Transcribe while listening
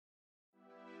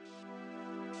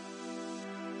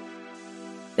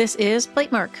This is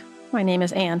Platemark. My name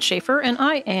is Ann Shafer, and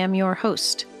I am your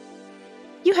host.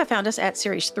 You have found us at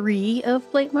Series 3 of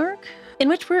Platemark, in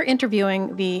which we're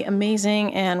interviewing the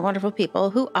amazing and wonderful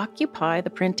people who occupy the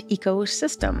print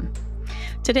ecosystem.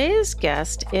 Today's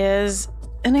guest is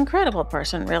an incredible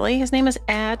person, really. His name is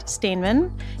Ad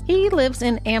Stijnman. He lives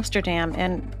in Amsterdam,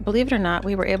 and believe it or not,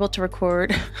 we were able to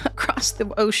record across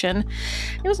the ocean.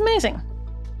 It was amazing.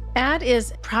 Ad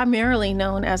is primarily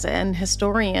known as an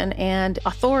historian and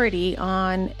authority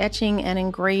on etching and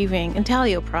engraving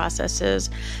Intaglio processes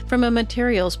from a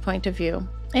materials point of view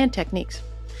and techniques.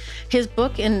 His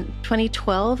book in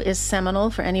 2012 is seminal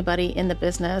for anybody in the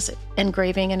business,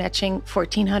 Engraving and Etching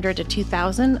 1400 to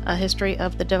 2000, a history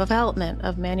of the development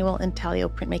of manual Intaglio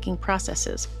printmaking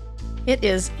processes. It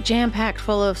is jam-packed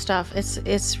full of stuff.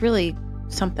 It's really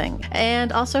something.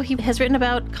 And also he has written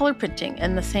about color printing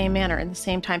in the same manner, in the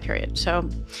same time period. So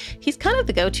he's kind of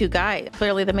the go-to guy.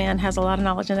 Clearly the man has a lot of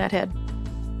knowledge in that head.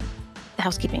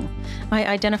 Housekeeping. I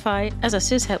identify as a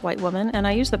cishet white woman, and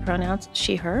I use the pronouns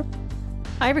she, her.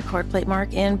 I record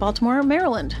Platemark in Baltimore,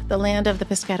 Maryland, the land of the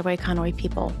Piscataway Conoy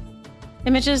people.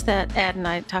 Images that Ad and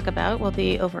I talk about will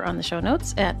be over on the show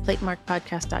notes at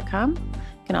platemarkpodcast.com.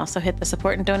 You can also hit the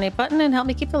support and donate button and help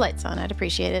me keep the lights on. I'd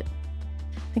appreciate it.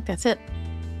 I think that's it.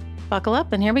 Buckle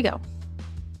up, and here we go.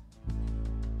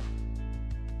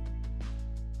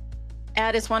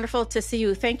 Ad, it's wonderful to see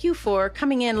you. Thank you for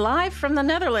coming in live from the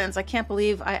Netherlands. I can't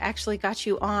believe I actually got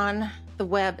you on the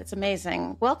web. It's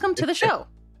amazing. Welcome to the show.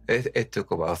 It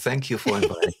took a while. Thank you for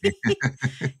inviting me.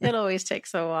 It always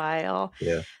takes a while.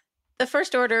 Yeah. The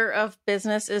first order of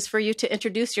business is for you to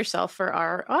introduce yourself for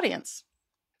our audience.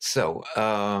 So,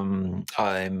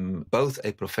 I'm both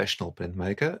a professional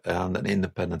printmaker and an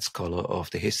independent scholar of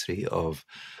the history of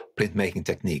printmaking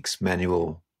techniques,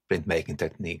 manual printmaking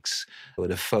techniques,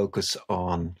 with a focus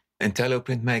on Intaglio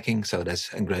printmaking, so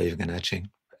that's engraving and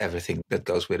etching, everything that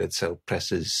goes with it. So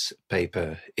presses,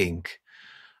 paper, ink,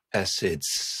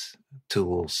 acids,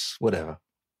 tools, whatever.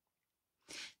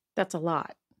 That's a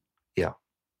lot. Yeah.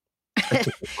 It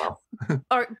took a while.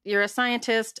 Or you're a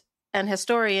scientist, an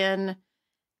historian,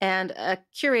 and a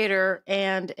curator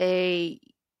and a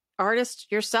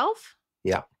artist yourself?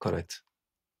 Yeah, correct.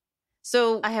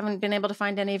 So I haven't been able to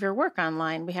find any of your work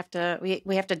online. We have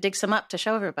to dig some up to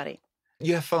show everybody.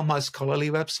 You have found my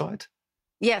scholarly website?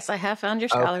 Yes, I have found your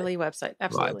scholarly website.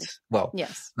 Absolutely. Right. Well,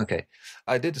 yes. Okay.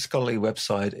 I did a scholarly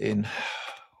website in,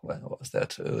 when was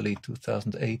that? Early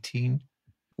 2018,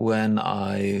 when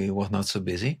I was not so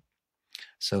busy.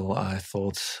 So I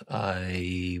thought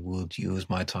I would use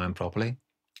my time properly.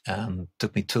 And it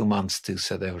took me 2 months to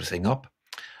set everything up.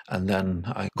 And then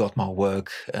I got my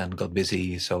work and got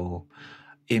busy. So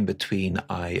in between,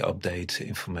 I update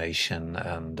information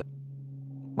and,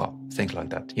 well, things like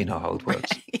that. You know how it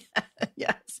works.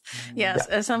 Yes. Yeah.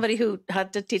 As somebody who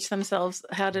had to teach themselves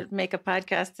how to make a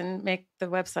podcast and make the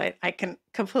website, I can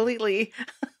completely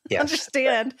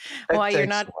understand why you're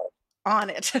not on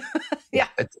it. Yeah.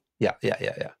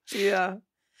 Yeah.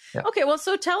 Okay, well,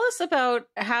 so tell us about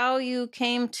how you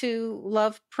came to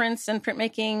love prints and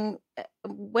printmaking.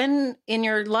 When in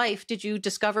your life did you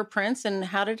discover prints, and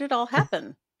how did it all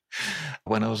happen?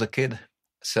 When I was a kid.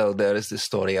 So there is this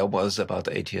story. I was about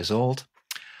 8 years old,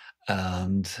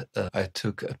 and I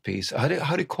took a piece. How do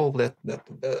you call that?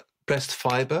 Pressed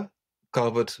fiber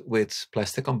covered with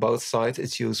plastic on both sides.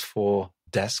 It's used for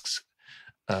desks.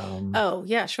 Oh,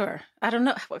 yeah, sure. I don't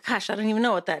know. Gosh, I don't even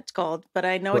know what that's called, but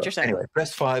I know what you're saying. Anyway,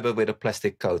 pressed fiber with a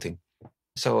plastic coating.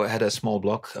 So I had a small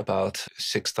block about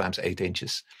 6 times 8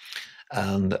 inches.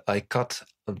 And I cut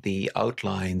the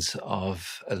outlines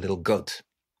of a little goat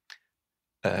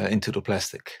into the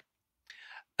plastic.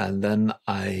 And then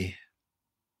I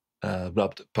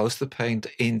rubbed poster paint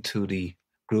into the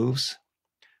grooves,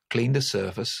 cleaned the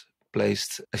surface,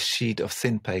 placed a sheet of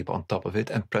thin paper on top of it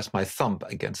and pressed my thumb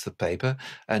against the paper,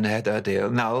 and I had the idea,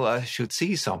 now I should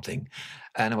see something.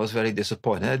 And I was very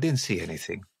disappointed. I didn't see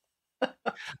anything.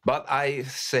 But I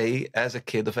say, as a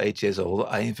kid of 8 years old,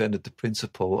 I invented the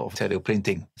principle of Intaglio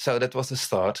printing. So that was the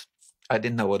start. I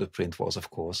didn't know what a print was, of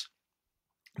course.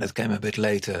 That came a bit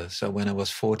later. So when I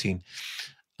was 14,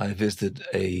 I visited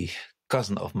a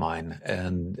cousin of mine,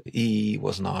 and he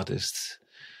was an artist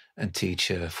and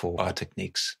teacher for art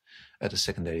techniques at a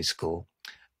secondary school.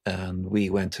 And we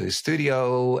went to his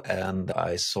studio, and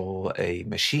I saw a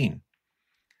machine.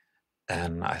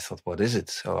 And I thought, what is it?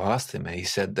 So I asked him, and he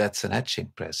said, that's an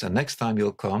etching press. And next time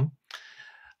you'll come,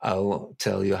 I'll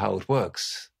tell you how it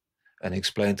works. And he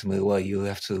explained to me, well, you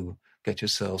have to get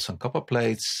yourself some copper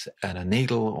plates and a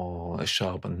needle or a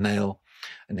sharpened nail.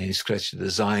 And then you scratch the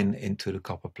design into the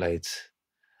copper plate.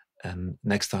 And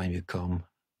next time you come,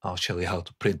 I'll show you how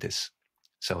to print this.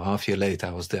 So half a year later,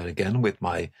 I was there again with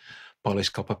my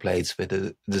polished copper plates with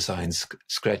the designs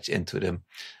scratched into them.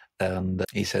 And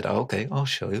he said, okay, I'll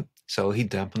show you. So he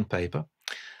dampened paper.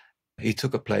 He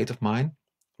took a plate of mine,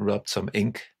 rubbed some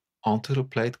ink onto the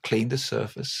plate, cleaned the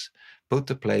surface, put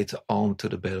the plate onto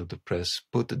the bed of the press,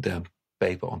 put the damp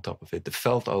paper on top of it, the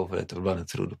felt over it, run it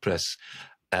through the press.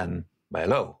 And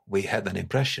hello, we had an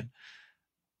impression.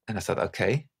 And I thought,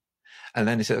 okay. And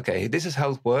then he said, okay, this is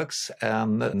how it works.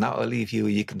 And now I'll leave you.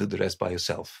 You can do the rest by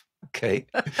yourself. Okay.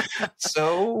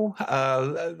 So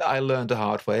I learned the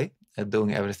hard way,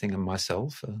 doing everything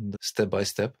myself and step by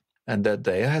step. And that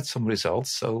day I had some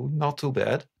results, so not too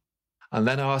bad. And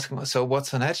then I asked him, so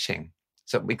what's an etching?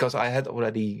 So because I had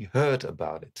already heard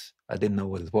about it, I didn't know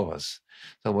what it was.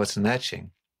 So what's an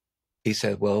etching? He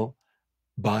said, well,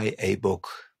 buy a book.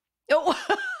 Oh,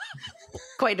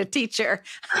 quite a teacher.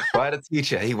 Quite a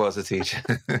teacher. He was a teacher.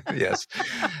 Yes.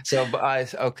 So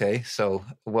so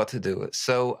what to do?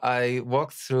 So I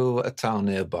walked through a town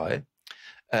nearby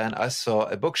and I saw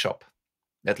a bookshop.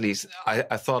 At least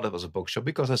I thought it was a bookshop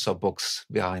because I saw books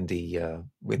behind the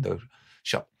window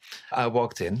shop. I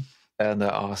walked in and I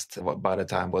asked, what by the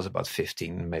time was about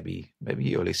 15, maybe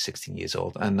early 16 years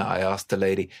old. And I asked the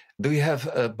lady, do you have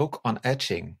a book on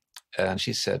etching? And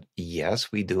she said,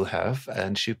 yes, we do have.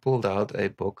 And she pulled out a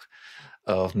book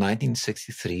of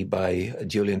 1963 by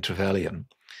Julian Trevelyan.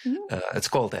 Mm-hmm. It's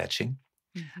called Etching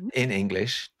in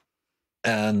English.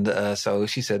 And so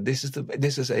she said, this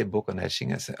is a book on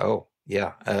etching. I said, oh,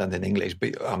 yeah. And in English,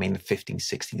 but I mean, 15,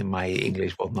 16, my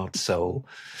English was not so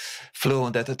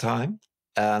fluent at the time.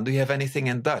 And do you have anything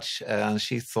in Dutch? And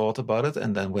she thought about it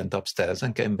and then went upstairs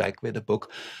and came back with a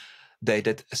book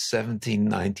dated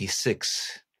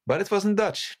 1796. But it was in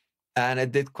Dutch. And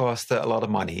it did cost a lot of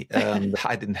money. And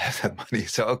I didn't have that money.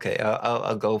 So, okay,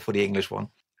 I'll go for the English one.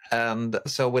 And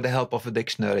so with the help of a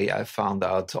dictionary, I found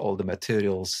out all the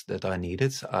materials that I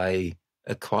needed. I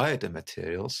acquired the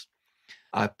materials.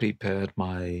 I prepared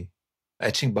my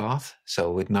etching bath,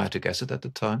 so with nitric acid at the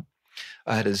time.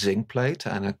 I had a zinc plate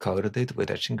and I coated it with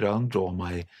etching ground, draw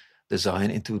my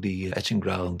design into the etching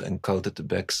ground and coated the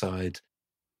backside.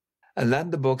 And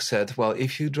then the book said, well,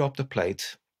 if you drop the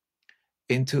plate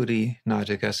into the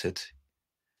nitric acid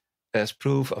as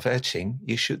proof of etching,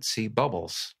 you should see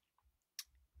bubbles.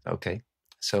 Okay,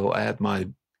 so I had my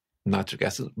nitric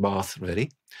acid bath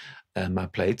ready and my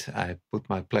plate. I put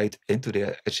my plate into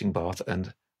the etching bath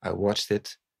and I watched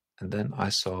it. And then I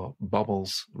saw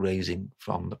bubbles raising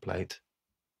from the plate.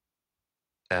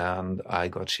 And I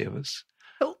got shivers.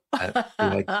 Oh.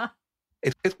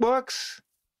 It works.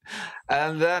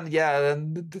 And then,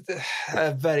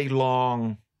 a very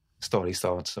long story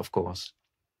starts, of course.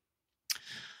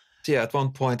 So, at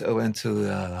one point I went to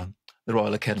the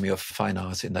Royal Academy of Fine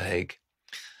Arts in The Hague.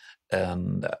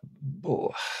 And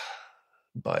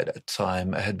by that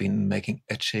time, I had been making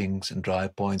etchings and dry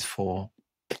points for,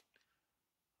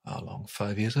 how long,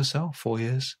 5 years or so? 4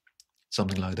 years?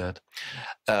 Something like that.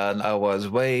 And I was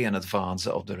way in advance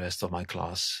of the rest of my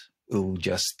class who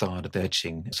just started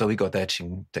etching. So we got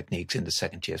etching techniques in the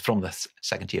second year, from the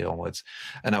second year onwards.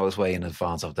 And I was way in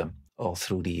advance of them all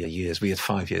through the years. We had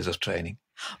 5 years of training.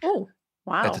 Oh,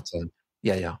 wow. At the time.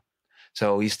 Yeah.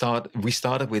 So we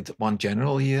started with one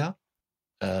general year.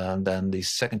 And then the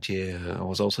second year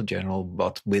was also general,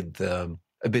 but with a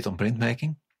bit on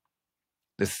printmaking.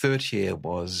 The third year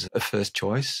was a first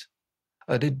choice.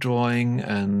 I did drawing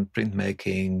and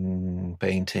printmaking,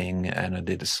 painting, and I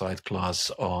did a side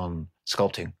class on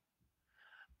sculpting.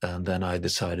 And then I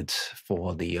decided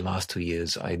for the last 2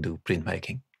 years I do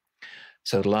printmaking.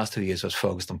 So the last 2 years was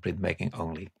focused on printmaking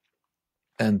only.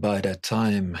 And by that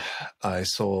time, I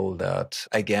saw that,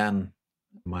 again,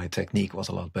 my technique was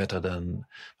a lot better than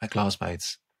my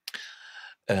classmates.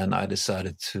 And I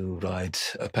decided to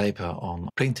write a paper on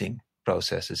printing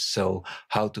processes. So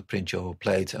how to print your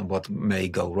plate and what may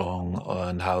go wrong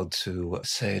and how to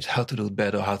say it, how to do it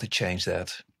better, how to change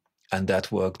that. And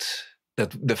that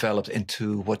developed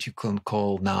into what you can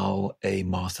call now a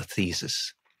master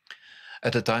thesis.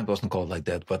 At the time it wasn't called like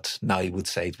that, but now you would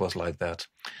say it was like that.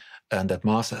 And that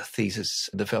master thesis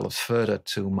developed further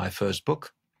to my first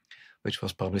book, which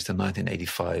was published in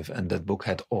 1985. And that book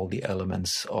had all the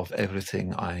elements of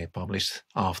everything I published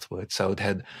afterwards. So it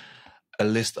had a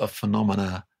list of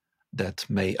phenomena that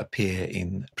may appear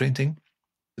in printing,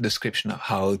 a description of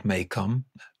how it may come.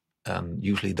 And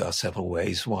usually there are several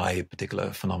ways why a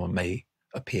particular phenomenon may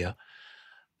appear.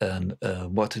 And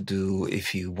what to do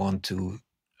if you want to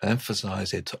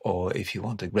emphasize it or if you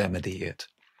want to remedy it.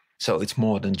 So it's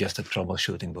more than just a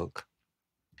troubleshooting book.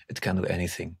 It can do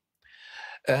anything.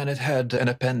 And it had an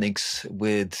appendix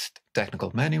with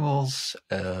technical manuals,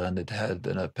 and it had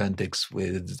an appendix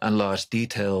with enlarged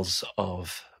details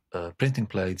of printing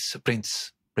plates,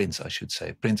 prints, I should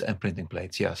say, prints and printing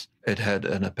plates, yes. It had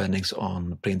an appendix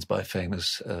on prints by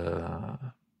famous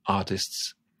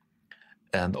artists,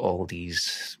 and all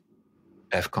these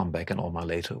have come back in all my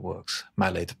later works, my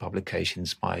later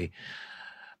publications, my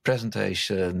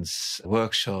presentations,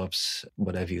 workshops,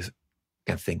 whatever you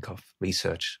can think of,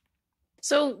 research.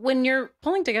 So when you're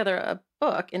pulling together a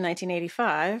book in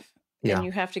 1985 and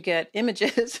you have to get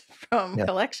images from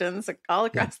collections all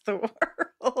across the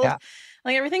world,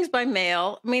 like everything's by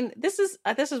mail. I mean, this is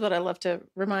what I love to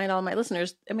remind all my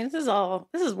listeners. I mean, this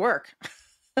is work.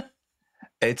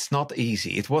 It's not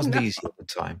easy. It wasn't easy at the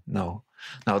time. No.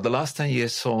 Now, the last 10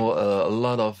 years saw a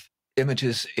lot of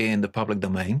images in the public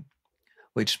domain,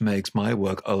 which makes my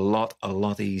work a lot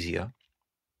easier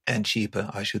and cheaper,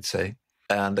 I should say.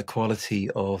 And the quality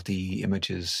of the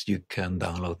images you can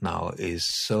download now is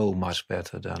so much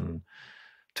better than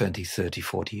 20, 30,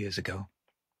 40 years ago.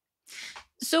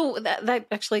 So that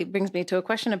actually brings me to a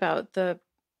question about the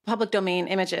public domain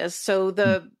images. So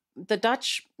the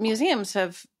Dutch museums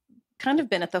have kind of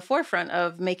been at the forefront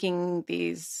of making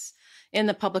these in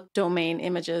the public domain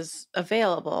images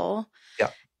available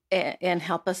and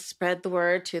help us spread the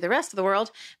word to the rest of the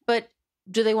world. But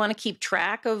do they want to keep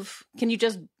track of, can you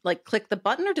just like click the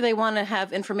button, or do they want to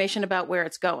have information about where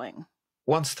it's going?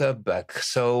 One step back.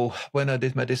 So when I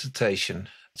did my dissertation,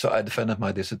 so I defended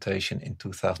my dissertation in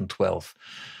 2012.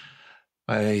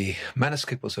 My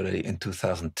manuscript was already in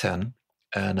 2010,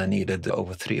 and I needed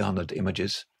over 300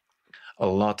 images. A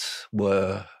lot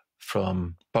were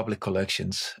from public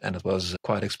collections, and it was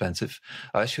quite expensive.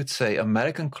 I should say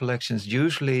American collections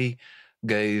usually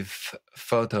gave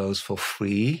photos for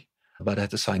free, but I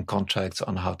had to sign contracts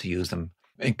on how to use them.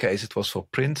 In case it was for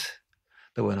print,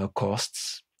 there were no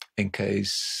costs. In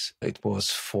case it was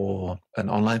for an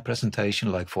online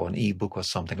presentation, like for an ebook or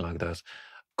something like that,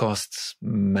 costs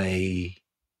may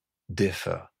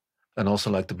differ. And also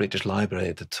like the British Library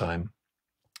at the time,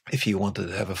 if you wanted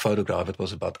to have a photograph, it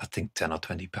was about, I think, 10 or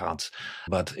 20 pounds.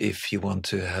 But if you want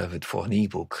to have it for an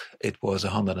ebook, it was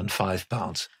 105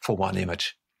 pounds for one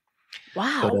image.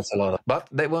 Wow. So that's a lot. But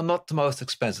they were not the most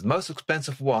expensive. The most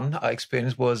expensive one I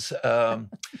experienced was a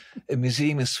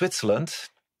museum in Switzerland.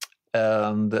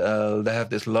 And they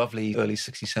have this lovely early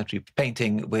 16th century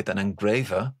painting with an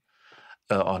engraver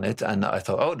on it. And I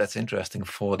thought, oh, that's interesting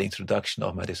for the introduction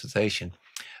of my dissertation.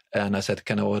 And I said,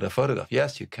 can I order a photograph?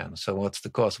 Yes, you can. So what's the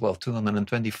cost? Well,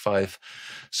 225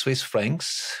 Swiss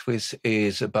francs, which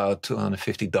is about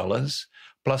 $250,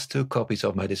 plus 2 copies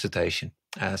of my dissertation.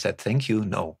 And I said, thank you,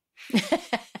 no.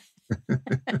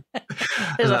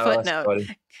 There's a footnote.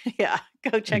 Yeah,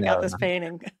 go check out this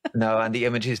painting. No, and the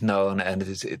image is known, and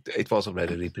it was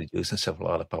already reproduced in several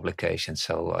other publications,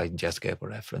 so I just gave a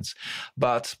reference.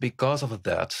 But because of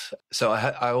that, so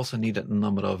I also needed a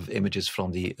number of images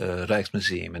from the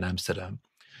Rijksmuseum in Amsterdam.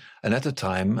 And at the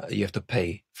time, you have to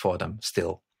pay for them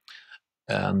still.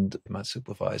 And my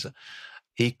supervisor,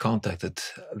 he contacted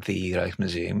the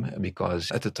Rijksmuseum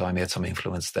because at the time he had some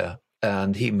influence there.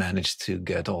 And he managed to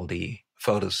get all the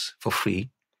photos for free.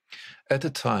 At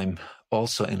the time,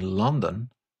 also in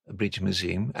London, the British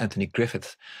Museum, Anthony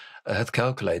Griffith had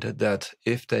calculated that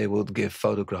if they would give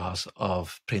photographs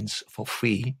of prints for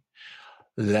free,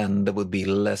 then there would be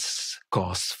less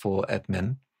costs for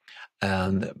admin.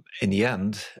 And in the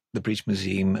end, the British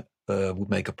Museum would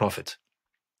make a profit.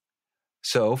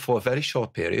 So for a very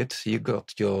short period, you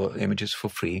got your images for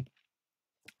free.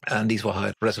 And these were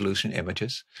high resolution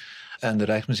images. And the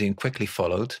Rijksmuseum quickly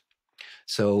followed.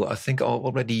 So I think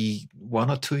already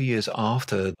 1 or 2 years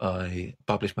after I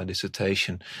published my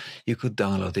dissertation, you could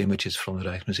download images from the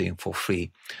Rijksmuseum for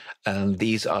free. And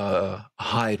these are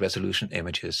high resolution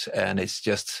images. And it's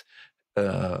just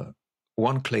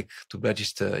one click to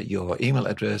register your email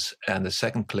address. And the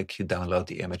second click, you download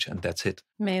the image, and that's it.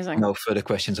 Amazing. No further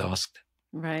questions asked.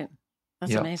 Right.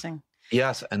 That's amazing.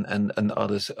 Yes, and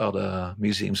other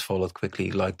museums followed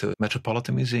quickly, like the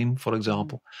Metropolitan Museum, for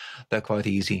example. They're quite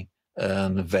easy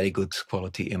and very good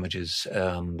quality images.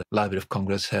 And the Library of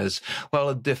Congress has, well,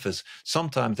 it differs.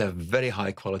 Sometimes they have very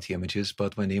high quality images,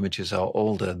 but when the images are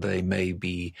older, they may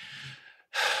be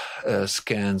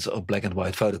scans of black and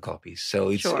white photocopies. So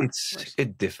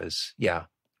it differs. Yeah.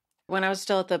 When I was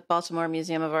still at the Baltimore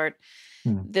Museum of Art,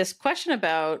 this question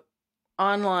about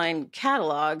online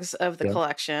catalogs of the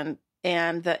collection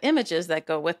and the images that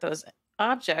go with those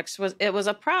objects was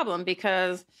a problem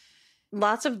because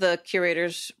lots of the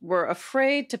curators were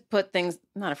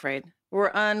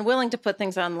were unwilling to put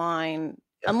things online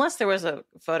Yeah. unless there was a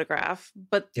photograph,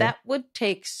 but Yeah. that would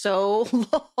take so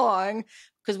long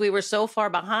because we were so far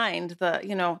behind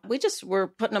we just were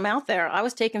putting them out there. I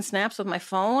was taking snaps with my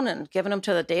phone and giving them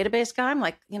to the database guy. I'm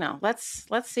like, let's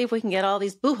see if we can get all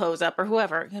these boohos up or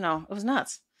whoever, it was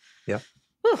nuts. Yeah.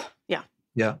 Whew, yeah.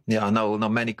 Yeah. Yeah. No,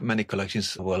 many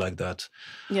collections were like that.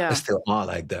 Yeah. They still are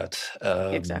like that.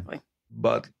 Exactly.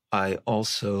 But I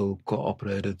also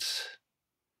cooperated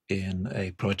in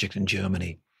a project in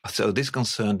Germany. So this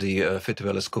concerned the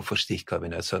virtuelle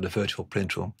Kofferstichkabinet, so the virtual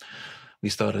print room. We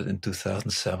started in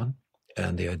 2007,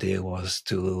 and the idea was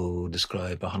to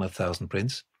describe 100,000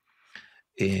 prints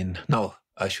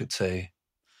I should say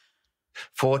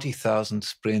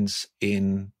 40,000 prints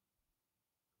in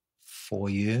 4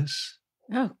 years.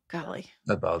 Oh, golly.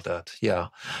 About that, yeah.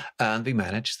 And we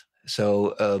managed.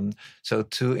 So,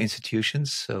 two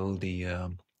institutions, so the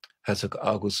Herzog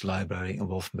August Library in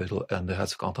Wolfenbüttel and the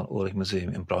Herzog Anton Ulrich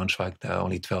Museum in Braunschweig, they're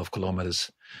only 12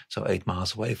 kilometers, so 8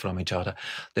 miles away from each other.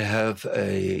 They have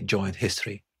a joint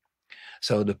history.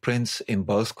 So the prints in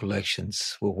both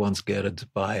collections were once gathered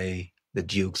by the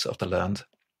dukes of the land.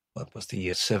 What was the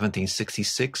year?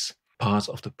 1766. Parts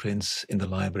of the prints in the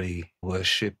library were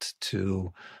shipped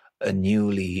to a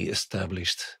newly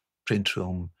established print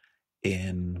room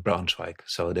in Braunschweig.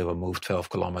 So they were moved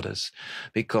 12 kilometers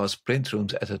because print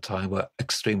rooms at the time were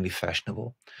extremely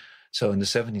fashionable. So in the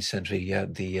 17th century, you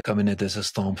had the Cabinet des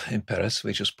Estampes in Paris,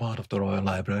 which was part of the Royal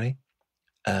Library.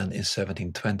 And in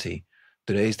 1720,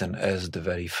 Dresden, as the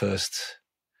very first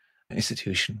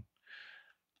institution,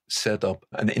 set up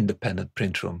an independent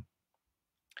print room.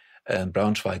 And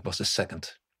Braunschweig was the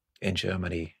second in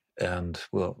Germany and,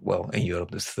 in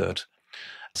Europe, the third.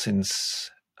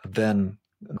 Since then,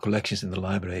 collections in the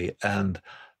library and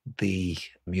the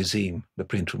museum, the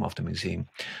print room of the museum,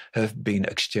 have been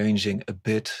exchanging a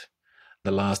bit.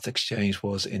 The last exchange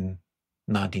was in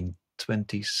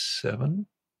 1927.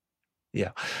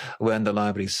 Yeah, when the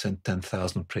library sent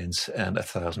 10,000 prints and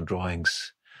 1,000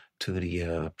 drawings to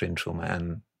the print room,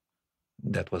 and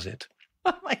that was it.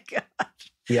 Oh my God.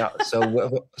 Yeah,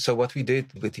 so what we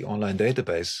did with the online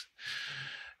database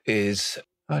is,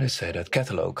 how do you say that,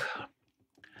 catalog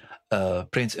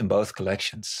prints in both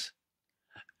collections.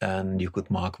 And you could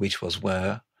mark which was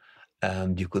where,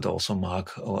 and you could also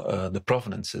mark the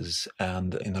provenances.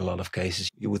 And in a lot of cases,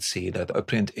 you would see that a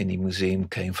print in the museum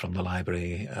came from the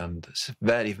library, and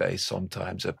very, very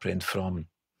sometimes a print from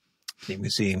the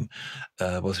museum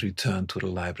was returned to the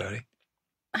library.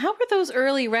 How were those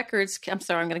early records? I'm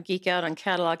sorry, I'm going to geek out on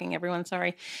cataloging, everyone.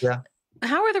 Sorry. Yeah.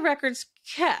 How were the records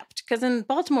kept? Because in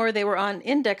Baltimore, they were on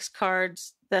index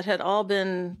cards that had all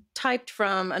been typed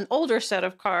from an older set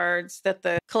of cards that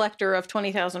the collector of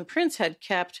 20,000 prints had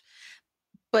kept.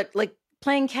 But like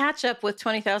playing catch up with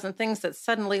 20,000 things that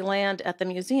suddenly land at the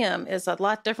museum is a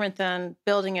lot different than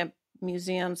building a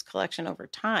museum's collection over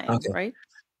time, Okay. Right?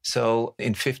 So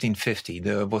in 1550,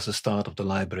 there was the start of the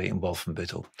library in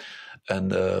Wolfenbüttel.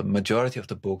 And the majority of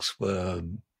the books were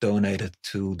donated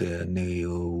to the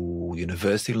new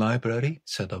university library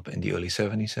set up in the early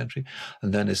 17th century.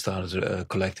 And then they started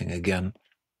collecting again.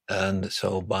 And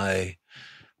so by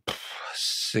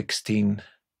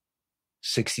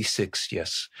 1666,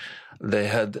 yes, they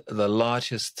had the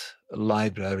largest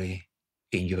library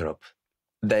in Europe.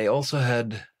 They also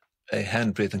had a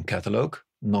handwritten catalog,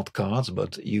 not cards,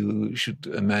 but you should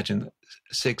imagine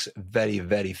 6 very,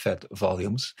 very fat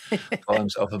volumes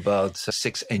of about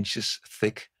 6 inches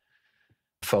thick,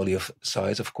 folio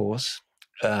size, of course.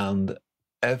 And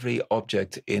every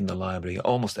object in the library,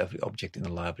 almost every object in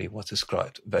the library was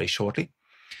described very shortly.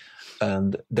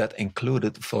 And that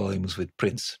included volumes with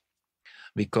prints,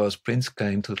 because prints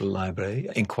came to the library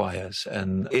in quires.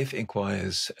 And if in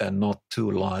quires are not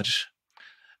too large,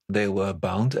 they were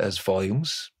bound as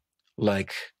volumes,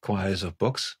 like quires of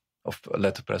books, of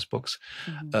letterpress books.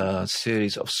 Mm-hmm. A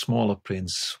series of smaller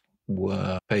prints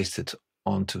were pasted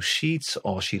onto sheets,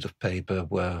 or sheets of paper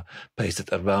were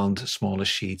pasted around smaller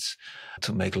sheets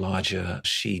to make larger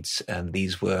sheets. And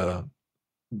these were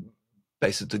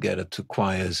pasted together to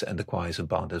quires, and the quires are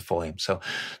bound as volumes. So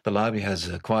the library has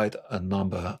quite a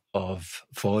number of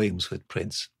volumes with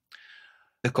prints.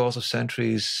 In the course of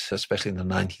centuries, especially in the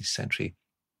 19th century,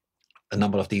 a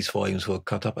number of these volumes were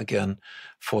cut up again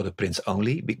for the prints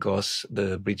only, because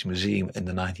the British Museum in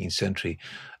the 19th century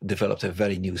developed a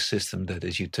very new system. That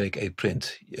is, you take a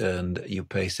print and you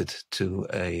paste it to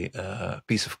a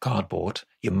piece of cardboard,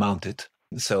 you mount it,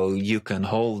 so you can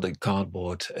hold the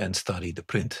cardboard and study the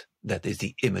print. That is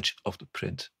the image of the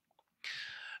print.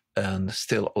 And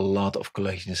still a lot of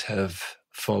collections have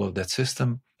followed that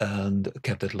system and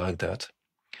kept it like that.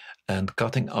 and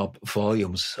cutting up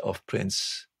volumes of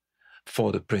prints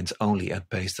for the prints only and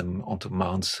paste them onto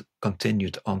mounts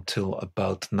continued until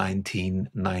about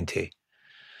 1990.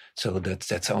 So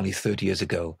that's only 30 years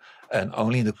ago. And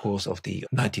only in the course of the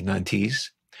 1990s,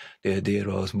 the idea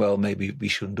arose, well, maybe we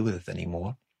shouldn't do that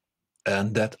anymore.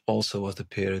 And that also was the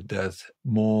period that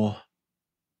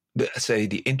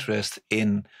the interest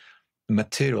in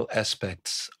material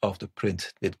aspects of the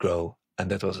print did grow.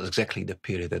 And that was exactly the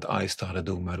period that I started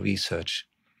doing my research.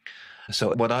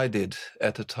 So what I did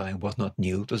at the time was not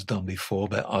new. It was done before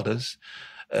by others.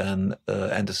 And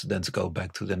antecedents go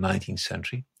back to the 19th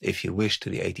century, if you wish, to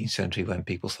the 18th century, when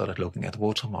people started looking at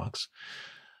watermarks.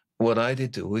 What I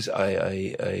did do is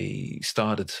I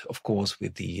started, of course,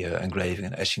 with the engraving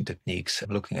and etching techniques,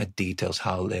 looking at details,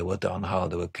 how they were done, how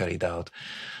they were carried out,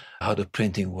 how the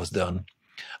printing was done.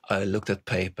 I looked at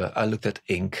paper, I looked at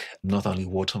ink, not only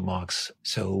watermarks.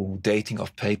 So dating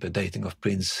of paper, dating of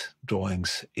prints,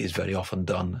 drawings is very often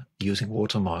done using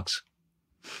watermarks.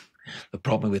 The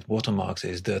problem with watermarks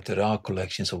is that there are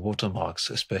collections of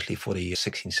watermarks, especially for the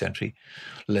 16th century,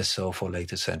 less so for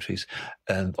later centuries.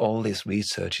 And all this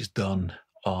research is done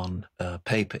on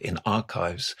paper in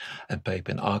archives, and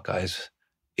paper in archives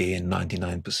in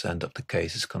 99% of the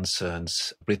cases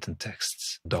concerns written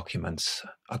texts, documents,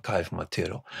 archival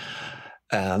material.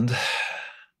 And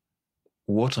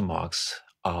watermarks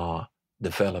are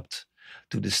developed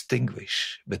to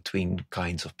distinguish between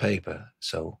kinds of paper.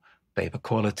 So paper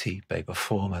quality, paper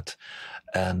format,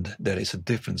 and there is a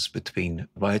difference between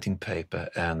writing paper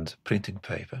and printing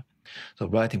paper. So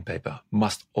writing paper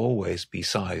must always be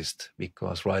sized,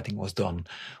 because writing was done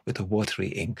with a watery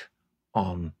ink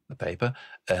on the paper.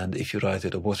 And if you write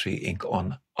with a watery ink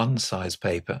on unsized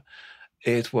paper,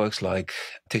 it works like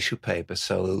tissue paper,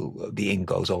 so the ink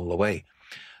goes all the way.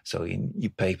 So in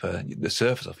your paper, the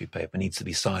surface of your paper needs to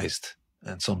be sized,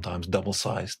 and sometimes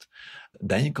double-sized.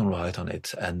 Then you can write on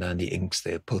it, and then the ink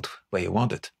stay put where you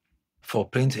want it. For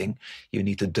printing, you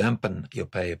need to dampen your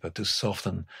paper to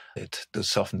soften it, to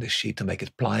soften the sheet, to make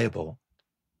it pliable.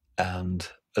 And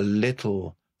a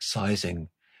little sizing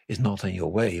is not in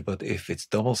your way, but if it's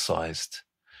double-sized,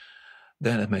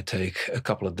 then it may take a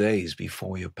couple of days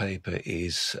before your paper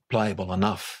is pliable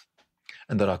enough.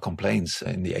 And there are complaints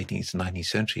in the 18th and 19th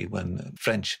century when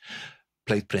French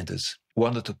plate printers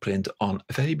wanted to print on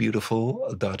very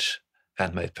beautiful Dutch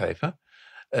handmade paper.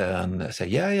 And they say,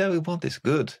 yeah, we want this,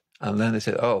 good. And then they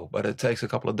said, oh, but it takes a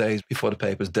couple of days before the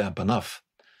paper is damp enough.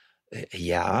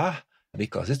 Yeah,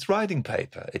 because it's writing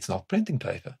paper, it's not printing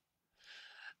paper.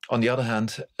 On the other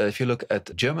hand, if you look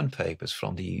at German papers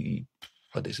from the,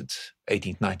 18th,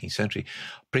 19th century,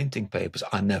 printing papers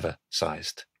are never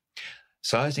sized.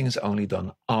 Sizing is only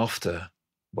done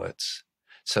afterwards.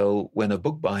 So when a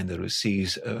bookbinder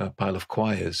receives a pile of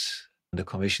quires, the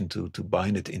commission to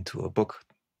bind it into a book,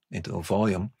 into a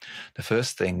volume, the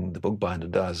first thing the bookbinder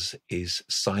does is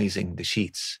sizing the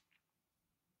sheets.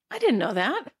 I didn't know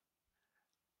that.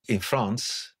 In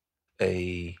France,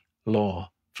 a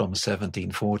law from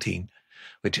 1714,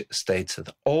 which states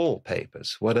that all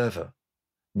papers, whatever,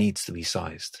 needs to be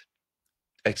sized.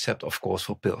 Except, of course,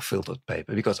 for filtered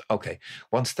paper. Because, okay,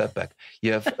 one step back.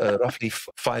 You have roughly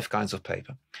 5 kinds of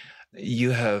paper. You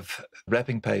have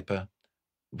wrapping paper,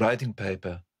 writing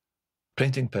paper,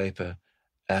 printing paper,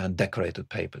 and decorated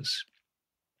papers.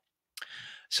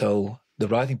 So the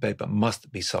writing paper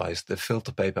must be sized. The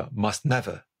filter paper must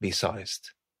never be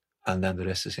sized. And then the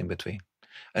rest is in between.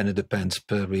 And it depends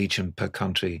per region, per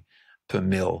country, per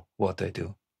mill, what they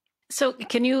do. So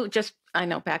can you just,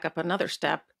 back up another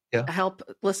step, help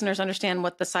listeners understand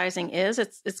what the sizing is?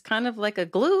 It's kind of like a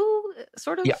glue,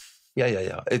 sort of? Yeah.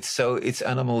 It's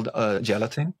animal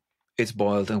gelatin. It's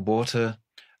boiled in water,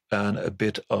 and a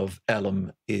bit of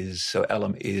alum is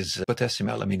potassium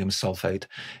aluminium sulfate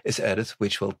is added,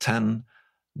 which will tan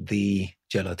the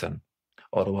gelatin.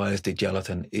 Otherwise, the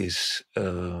gelatin is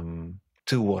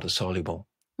too water soluble.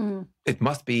 Mm. It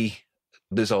must be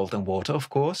dissolved in water, of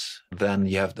course. Then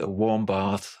you have the warm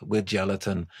bath with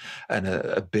gelatin and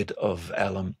a bit of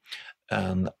alum,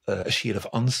 and a sheet of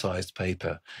unsized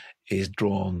paper is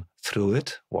drawn through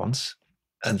it once,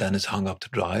 and then it's hung up to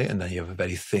dry, and then you have a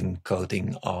very thin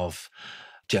coating of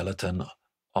gelatin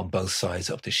on both sides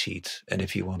of the sheet. And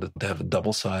if you wanted to have a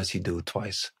double size, you do it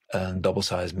twice. And double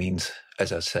size means,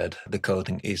 as I said, the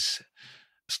coating is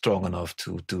strong enough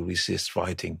to resist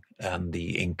writing, and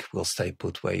the ink will stay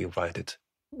put where you write it.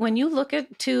 When you look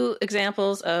at 2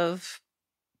 examples of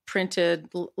printed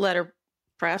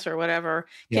letterpress or whatever,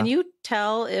 can you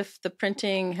tell if the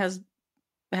printing has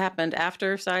happened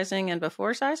after sizing and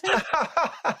before sizing?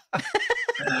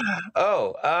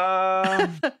 Oh,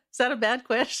 Is that a bad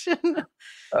question?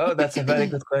 oh, that's a very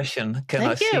good question. Can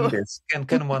I Thank see you. this?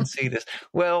 Can one see this?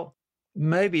 Well,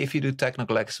 maybe if you do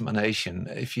technical examination,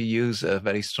 if you use a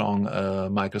very strong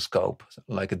microscope,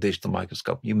 like a digital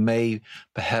microscope, you may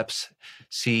perhaps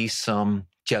see some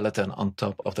gelatin on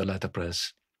top of the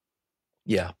letterpress.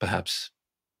 Yeah, perhaps.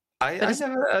 I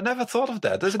never thought of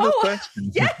that. That's a good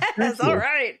question. Thank Yes. All you.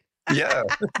 right. Yeah.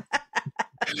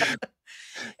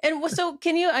 And so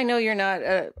can you, I know you're not,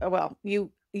 well,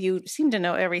 you seem to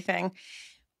know everything.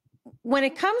 When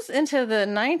it comes into the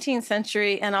 19th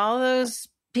century and all those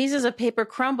pieces of paper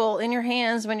crumble in your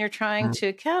hands when you're trying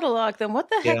to catalog them, what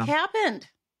the heck Yeah. happened?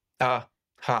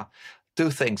 Two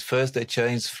things. First, they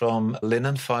changed from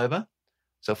linen fiber,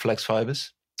 so flax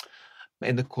fibers,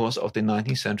 in the course of the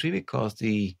 19th century because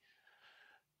the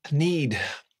need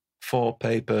for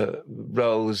paper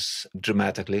rose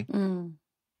dramatically.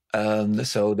 And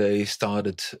so they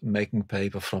started making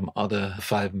paper from other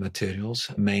fiber materials,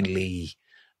 mainly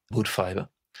wood fiber.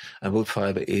 And wood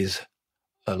fiber is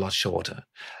a lot shorter.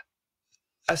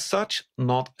 As such,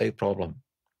 not a problem.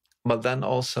 But then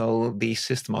also the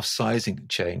system of sizing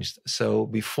changed. So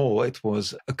before it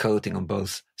was a coating on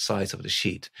both sides of the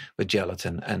sheet with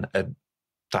gelatin and a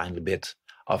tiny bit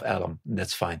of alum.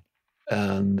 That's fine.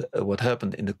 And what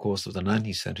happened in the course of the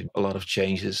 19th century, a lot of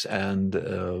changes, and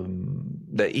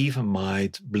they even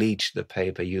might bleach the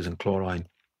paper using chlorine.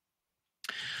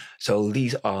 So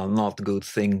these are not good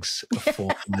things for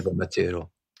fiber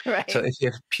material. Right. So if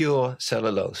you have pure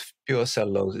cellulose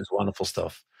is wonderful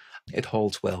stuff. It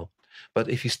holds well. But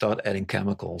if you start adding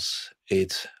chemicals,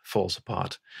 it falls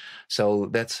apart. So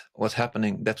that's what's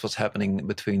happening. That's what's happening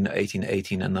between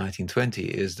 1818 and 1920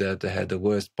 is that they had the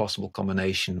worst possible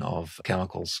combination of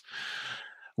chemicals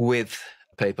with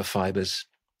paper fibers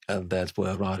that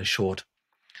were rather short.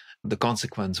 The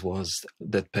consequence was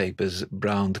that papers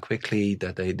browned quickly,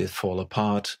 that they did fall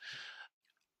apart.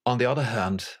 On the other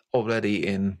hand, already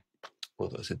in,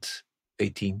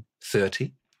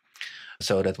 1830,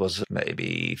 so that was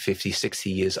maybe 50, 60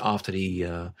 years after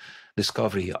the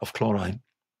discovery of chlorine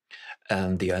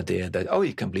and the idea that,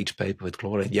 you can bleach paper with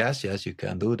chlorine. Yes, you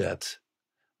can do that.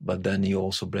 But then you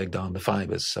also break down the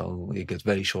fibers. So you get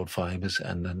very short fibers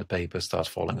and then the paper starts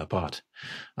falling apart.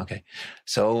 Okay.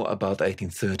 So about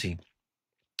 1830,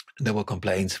 there were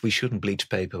complaints. We shouldn't bleach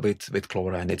paper with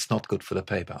chlorine. It's not good for the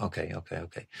paper. Okay.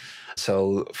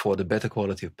 So for the better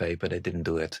quality of paper, they didn't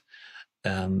do it.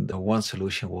 And one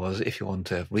solution was, if you want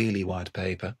to have really white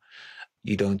paper,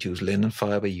 you don't use linen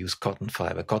fiber, you use cotton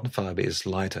fiber. Cotton fiber is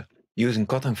lighter. Using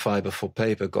cotton fiber for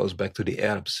paper goes back to the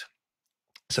Arabs.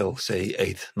 So say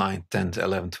 8th, 9th, 10th,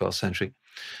 11th, 12th century.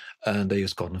 And they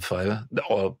use cotton fiber.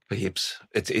 Or perhaps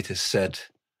it is said,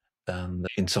 and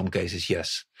in some cases,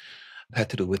 yes,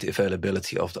 had to do with the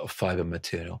availability of fiber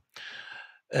material.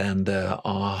 And there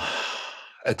are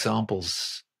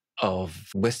examples of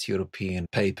West European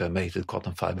paper made with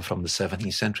cotton fiber from the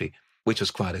 17th century, which was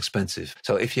quite expensive.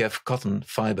 So if you have cotton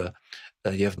fiber,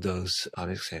 you have those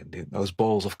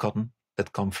balls of cotton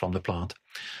that come from the plant.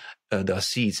 There are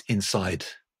seeds inside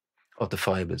of the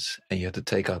fibers, and you have to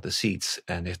take out the seeds,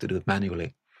 and you have to do it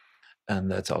manually. And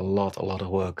that's a lot of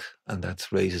work, and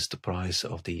that raises the price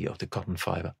of the cotton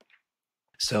fiber.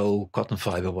 So cotton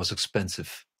fiber was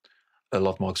expensive, a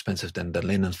lot more expensive than the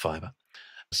linen fiber.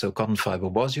 So cotton fiber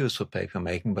was used for paper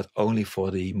making, but only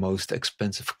for the most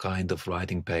expensive kind of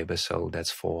writing paper. So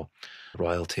that's for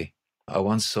royalty. I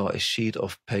once saw a sheet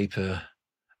of paper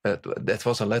that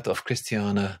was a letter of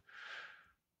Christiana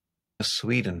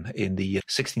Sweden in the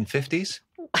 1650s.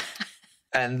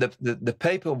 And the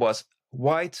paper was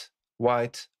white. Oh,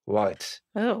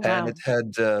 wow. And it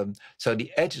had, so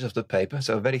the edges of the paper,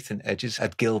 so very thin edges,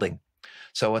 had gilding.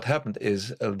 So what happened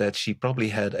is that she probably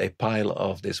had a pile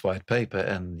of this white paper,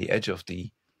 and the edge of the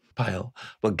pile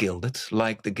were gilded,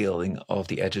 like the gilding of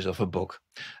the edges of a book.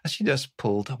 And she just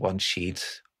pulled one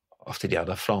sheet after the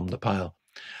other from the pile.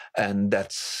 And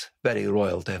that's very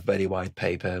royal to have very white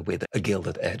paper with a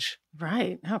gilded edge.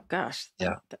 Right. Oh, gosh.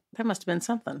 Yeah. That must have been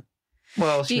something.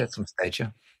 Well, she had some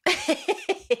stature.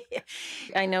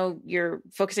 I know you're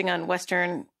focusing on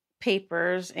Western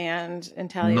papers and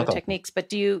Intaglio techniques, but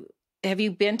have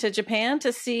you been to Japan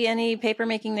to see any paper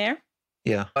making there?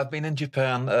 Yeah, I've been in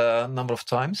Japan a number of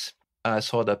times. I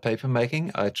saw that paper making.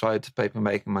 I tried paper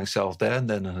making myself there, and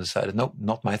then I decided, nope,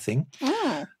 not my thing.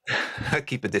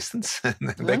 Keep a distance.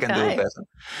 They can do it better.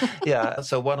 Yeah,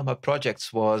 so one of my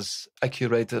projects was I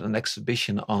curated an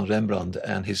exhibition on Rembrandt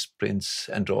and his prints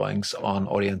and drawings on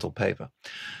Oriental paper,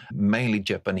 mainly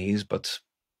Japanese, but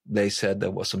they said there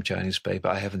was some Chinese paper.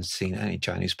 I haven't seen any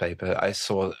Chinese paper. I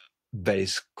saw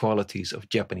various qualities of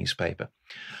Japanese paper.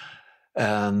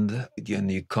 And then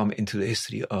you come into the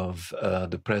history of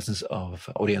the presence of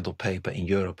Oriental paper in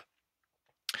Europe.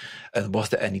 And was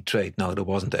there any trade? No, there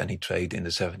wasn't any trade in the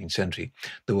 17th century.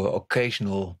 There were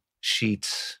occasional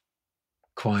sheets,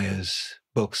 quires,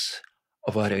 books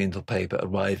of Oriental paper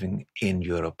arriving in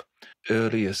Europe.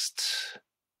 Earliest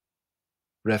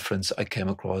reference I came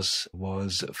across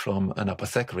was from an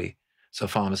apothecary, so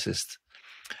pharmacist,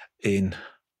 in,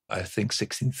 I think,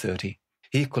 1630.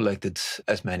 He collected,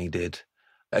 as many did,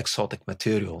 exotic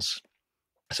materials.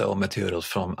 So materials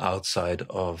from outside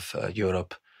of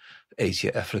Europe,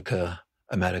 Asia, Africa,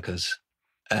 Americas.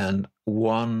 And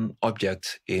one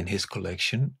object in his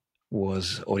collection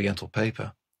was Oriental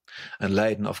paper. And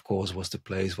Leiden, of course, was the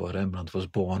place where Rembrandt was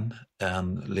born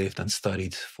and lived and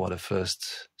studied for the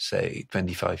first, say,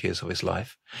 25 years of his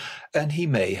life. And he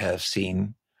may have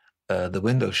seen the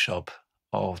window shop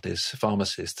of this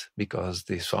pharmacist, because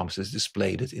this pharmacist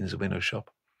displayed it in his window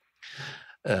shop.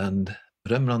 And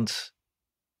Rembrandt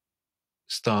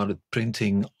started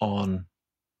printing on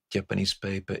Japanese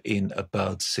paper in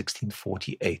about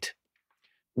 1648.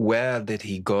 Where did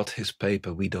he got his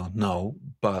paper? We don't know,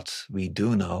 but we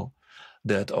do know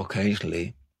that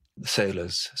occasionally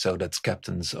sailors, so that's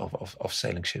captains of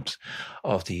sailing ships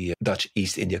of the Dutch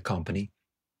East India Company,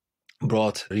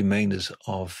 brought remainders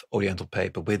of Oriental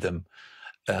paper with them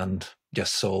and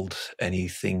just sold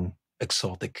anything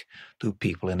exotic to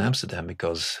people in Amsterdam,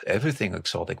 because everything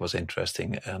exotic was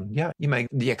interesting. And yeah, you make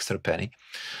the extra penny.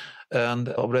 And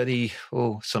already,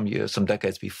 some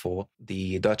decades before,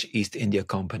 the Dutch East India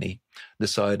Company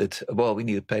decided, well, we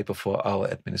need paper for our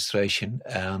administration.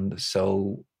 And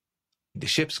so the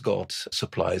ships got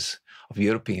supplies of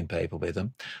European paper with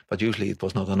them, but usually it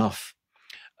was not enough.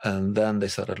 And then they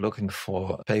started looking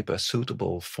for paper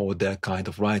suitable for their kind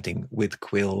of writing, with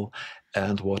quill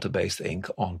and water-based ink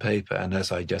on paper. And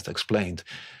as I just explained,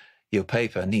 your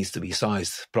paper needs to be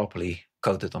sized properly,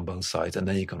 coated on both sides, and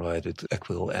then you can write with a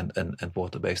quill and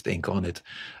water-based ink on it.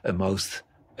 And most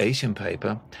Asian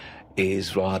paper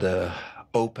is rather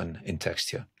open in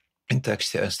texture and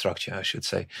structure, I should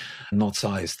say, not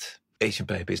sized. Asian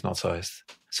paper is not sized.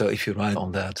 So if you write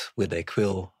on that with a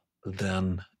quill,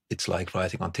 then it's like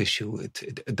writing on tissue.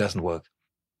 It doesn't work.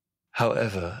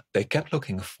 However, they kept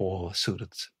looking for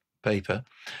suited paper,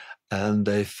 and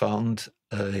they found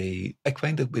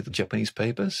acquainted with Japanese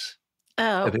papers.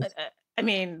 Oh, I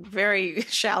mean, very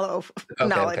shallow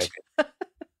knowledge. Okay.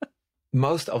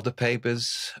 Most of the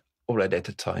papers already at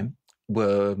the time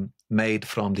were made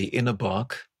from the inner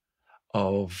bark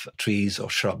of trees or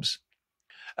shrubs.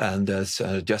 And there's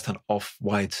just an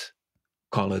off-white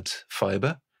colored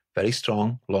fiber, very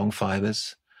strong, long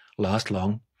fibers, last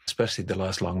long, especially they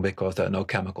last long because there are no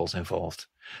chemicals involved.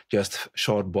 Just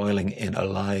short boiling in a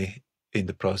lye in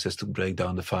the process to break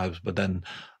down the fibers, but then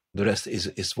the rest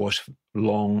is washed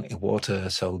long in water,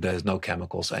 so there's no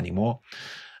chemicals anymore.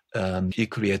 You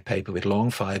create paper with long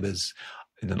fibers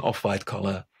in an off-white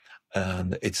color,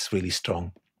 and it's really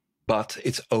strong. But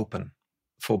it's open.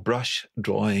 For brush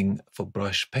drawing, for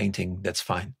brush painting, that's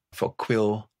fine. For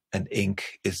quill and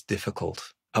ink, it's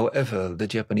difficult. However, the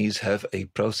Japanese have a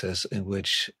process in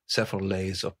which several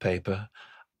layers of paper,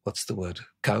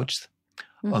 couched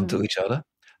onto each other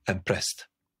and pressed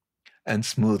and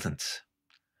smoothened.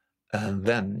 And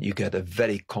then you get a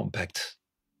very compact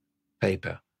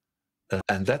paper.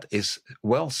 And that is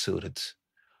well suited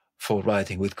for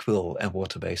writing with quill and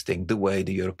water-based ink the way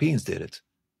the Europeans did it.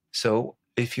 So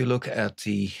if you look at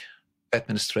the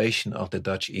administration of the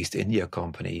Dutch East India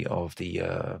Company of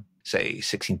the, say,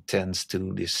 1610s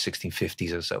to the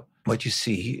 1650s or so, what you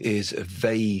see is a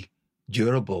very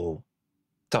durable,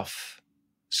 tough,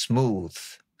 smooth,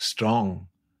 strong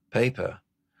paper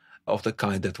of the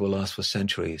kind that will last for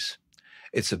centuries.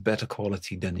 It's a better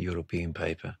quality than the European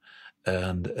paper.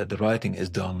 And the writing is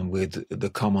done with the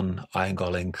common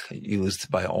iron ink used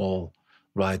by all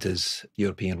writers,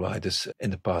 European writers, in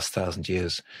the past 1,000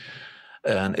 years.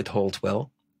 And it holds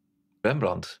well.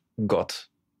 Rembrandt got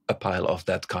a pile of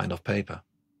that kind of paper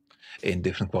in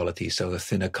different qualities, so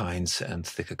thinner kinds and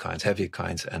thicker kinds, heavier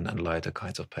kinds and lighter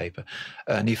kinds of paper.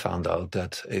 And he found out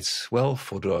that it's well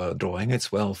for drawing,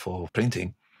 it's well for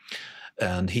printing,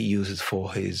 and he used it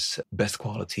for his best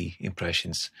quality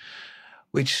impressions,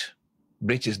 which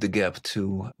bridges the gap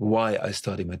to why I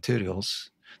study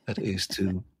materials, that is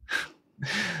to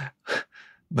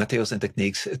materials and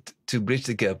techniques, to bridge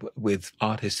the gap with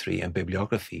art history and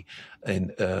bibliography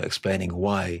in explaining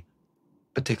why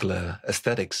particular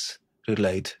aesthetics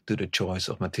relate to the choice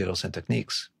of materials and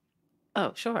techniques.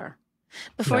 Oh, sure.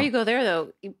 Before No. you go there,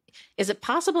 though, is it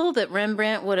possible that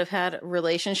Rembrandt would have had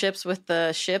relationships with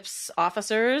the ship's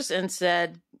officers and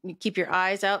said, keep your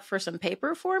eyes out for some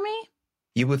paper for me?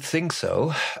 You would think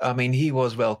so. I mean, he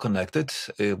was well connected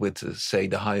with, say,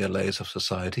 the higher layers of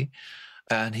society,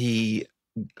 and he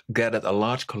gathered a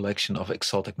large collection of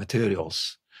exotic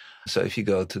materials. So if you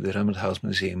go to the Rembrandt House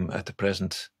Museum at the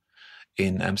present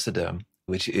in Amsterdam,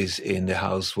 which is in the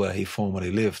house where he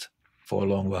formerly lived for a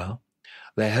long while,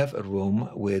 they have a room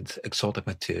with exotic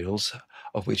materials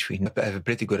of which we have a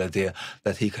pretty good idea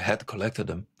that he had collected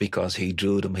them because he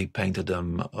drew them, he painted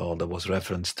them, or there was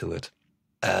reference to it.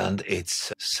 And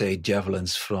it's, say,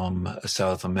 javelins from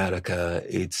South America,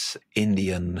 it's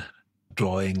Indian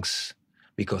drawings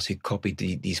because he copied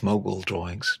these Mogul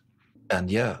drawings. And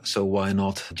yeah, so why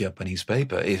not Japanese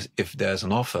paper? If there's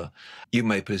an offer, you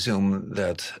may presume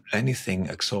that anything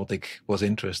exotic was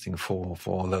interesting for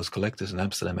those collectors in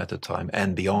Amsterdam at the time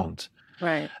and beyond.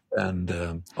 Right.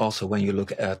 And also when you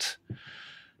look at,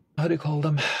 how do you call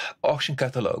them? Auction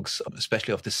catalogs,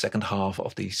 especially of the second half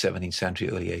of the 17th century,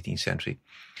 early 18th century,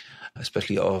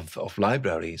 especially of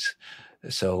libraries.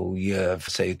 So you have,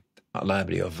 say, a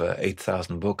library of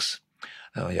 8,000 books.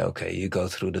 Oh, yeah, okay, you go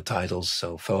through the titles,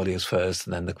 so folios first,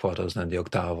 and then the quartos, and then the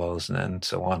octavos, and then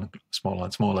so on, smaller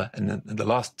and smaller. And then the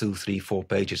last 2, 3, 4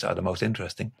 pages are the most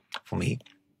interesting for me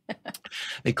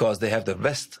because they have the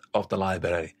rest of the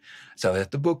library. So they have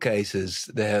the bookcases,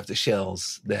 they have the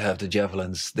shells, they have the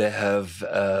javelins, they have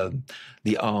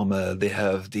the armor, they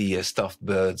have the stuffed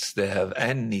birds, they have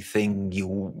anything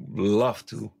you love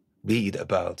to read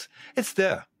about. It's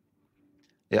there.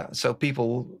 Yeah, so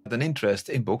people have an interest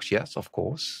in books, yes, of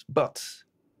course, but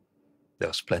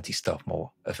there's plenty stuff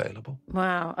more available.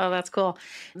 Wow. Oh, that's cool.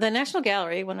 The National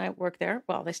Gallery, when I worked there,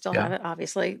 well, they still have it,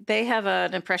 obviously. They have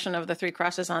an impression of the Three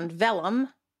Crosses on vellum.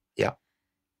 Yeah.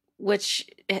 Which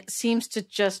seems to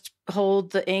just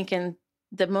hold the ink in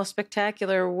the most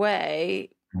spectacular way.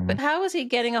 Mm-hmm. But how is he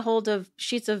getting a hold of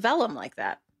sheets of vellum like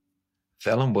that?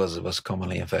 Vellum was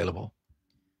commonly available.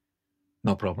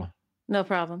 No problem. No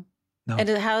problem. No. And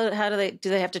how do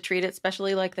they have to treat it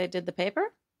specially like they did the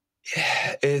paper?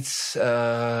 Yeah, it's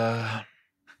I'm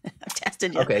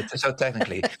testing you. Okay, so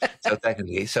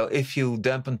technically, so if you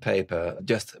dampen paper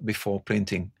just before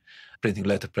printing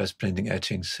letterpress, printing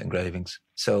etchings, engravings,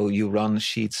 so you run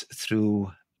sheets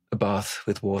through a bath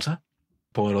with water,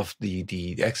 pour off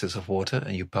the excess of water,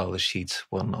 and you pile the sheets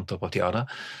one on top of the other,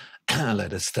 and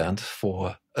let it stand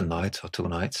for a night or 2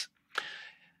 nights.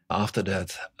 After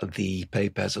that, the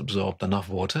paper has absorbed enough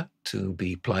water to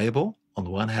be pliable on the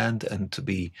one hand and to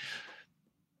be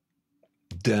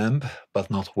damp but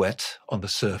not wet on the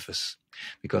surface.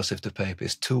 Because if the paper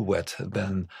is too wet,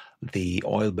 then the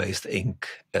oil-based ink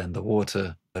and the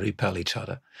water repel each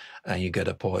other and you get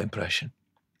a poor impression.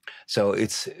 So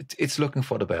it's looking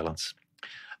for the balance.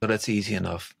 So that's easy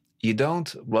enough. You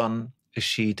don't run a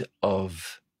sheet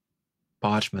of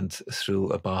parchment through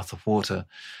a bath of water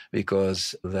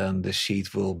because then the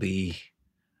sheet will be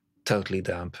totally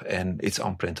damp and it's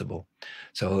unprintable.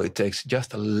 So it takes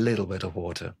just a little bit of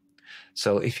water.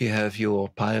 So if you have your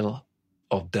pile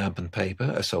of dampened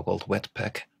paper, a so-called wet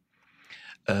pack,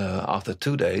 after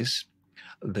 2 days,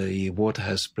 the water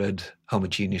has spread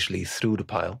homogeneously through the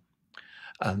pile.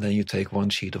 And then you take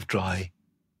 1 sheet of dry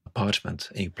parchment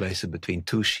and you place it between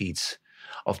 2 sheets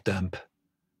of damp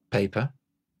paper.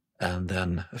 And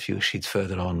then a few sheets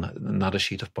further on, another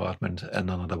sheet of parchment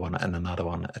and another one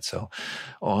and so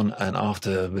on. And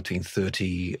after between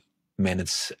 30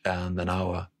 minutes and an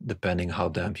hour, depending how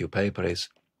damp your paper is,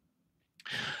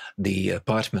 the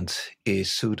parchment is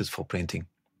suited for printing.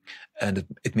 And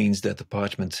it means that the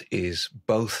parchment is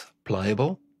both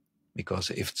pliable, because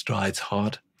if it's dry, it's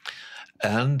hard,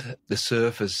 and the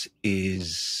surface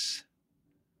is...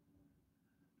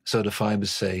 So the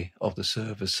fibers, say, of the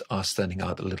surface are standing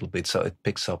out a little bit, so it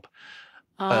picks up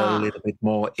a little bit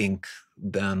more ink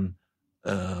than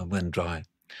when dry.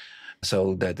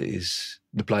 So that is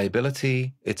the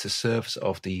pliability, it's the surface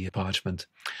of the parchment.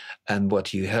 And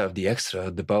what you have, the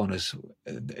extra, the bonus,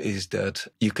 is that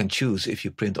you can choose if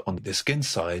you print on the skin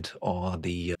side or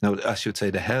the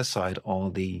hair side or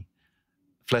the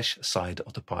flesh side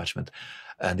of the parchment.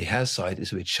 And the hair side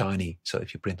is a bit shiny, so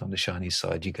if you print on the shiny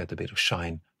side, you get a bit of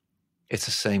shine. It's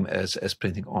the same as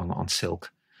printing on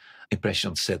silk. Impression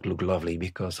on silk look lovely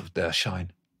because of their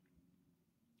shine.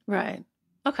 Right.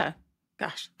 Okay.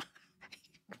 Gosh.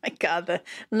 My God, the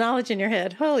knowledge in your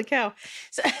head. Holy cow.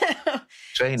 So,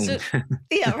 Training.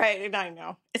 Yeah, right. I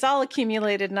know. It's all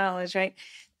accumulated knowledge, right?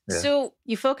 Yeah. So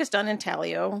you focused on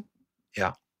Intaglio.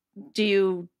 Yeah. Do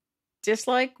you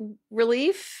dislike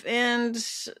relief and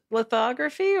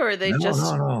lithography, or are they No, just...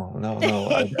 no.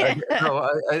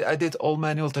 I did all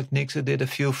manual techniques. I did a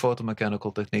few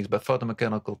photomechanical techniques, but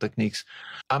photomechanical techniques,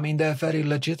 I mean, they're very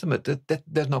legitimate.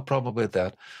 There's no problem with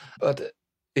that. But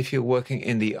if you're working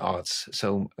in the arts,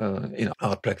 so in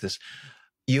art practice,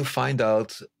 you find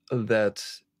out that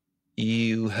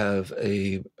you have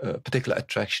a particular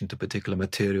attraction to particular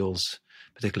materials,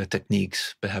 particular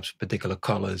techniques, perhaps particular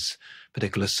colors,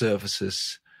 particular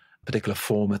surfaces, particular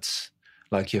formats.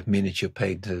 Like you have miniature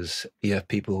painters, you have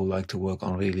people who like to work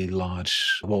on really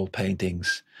large wall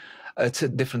paintings. It's a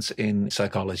difference in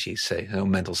psychology, say,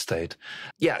 mental state.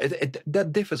 Yeah,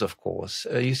 that differs, of course.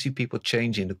 You see people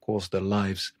change in the course of their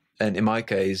lives. And in my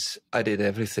case, I did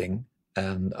everything.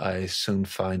 And I soon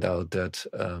find out that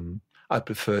I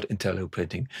preferred intaglio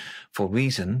printing for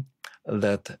reason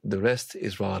that the rest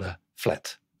is rather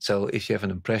flat. So if you have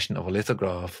an impression of a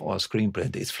lithograph or a screen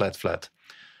print, it's flat.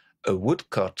 A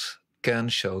woodcut can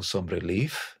show some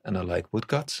relief, and I like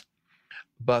woodcuts.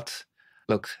 But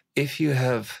look, if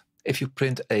you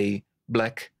print a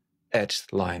black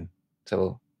edged line,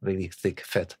 so really thick,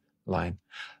 fat line,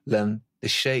 then the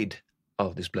shade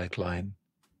of this black line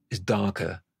is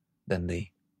darker than the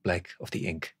black of the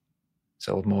ink.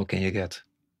 So what more can you get?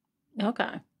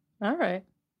 Okay. All right.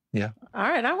 Yeah. All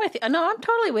right. I'm with you. No, I'm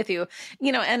totally with you.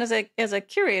 And as a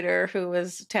curator who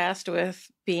was tasked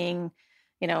with being,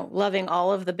 loving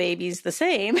all of the babies the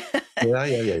same.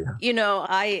 Yeah.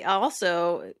 I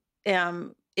also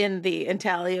am in the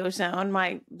intaglio zone.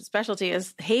 My specialty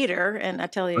is Hader and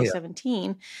Atelier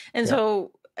 17. And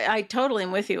so I totally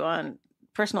am with you on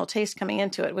personal taste coming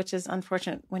into it, which is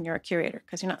unfortunate when you're a curator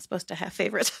because you're not supposed to have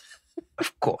favorites.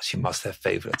 Of course, you must have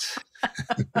favorites.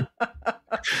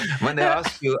 When they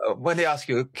ask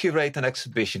you, curate an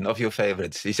exhibition of your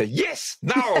favorites, you say, yes,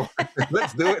 now,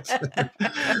 let's do it.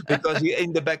 Because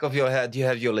in the back of your head, you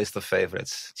have your list of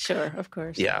favorites. Sure, of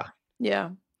course. Yeah.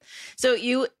 So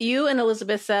you and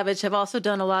Elizabeth Savage have also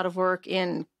done a lot of work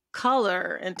in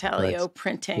color intaglio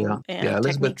printing. And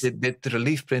Elizabeth techniques. did the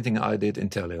relief printing. I did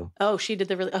intaglio. Oh, she did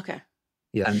the relief. Okay.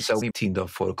 Yeah, and so we teamed up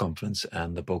for a conference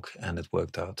and the book, and it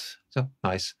worked out. So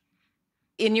nice.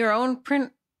 In your own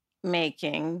print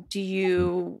making, do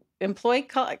you employ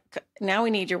color? Now we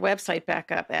need your website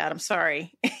back up, Ad. I'm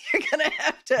sorry. You're going to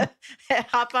have to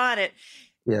hop on it.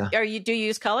 Yeah. Do you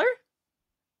use color?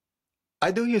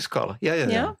 I do use color.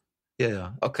 Yeah.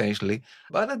 Occasionally.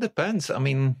 But it depends. I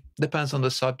mean, depends on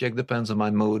the subject, depends on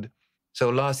my mood. So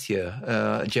last year,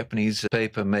 a Japanese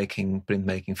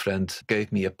printmaking friend gave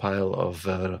me a pile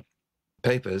of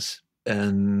papers.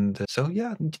 And so,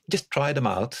 just try them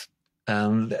out.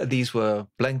 And these were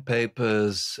blank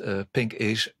papers,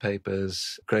 pinkish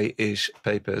papers, grayish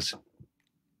papers.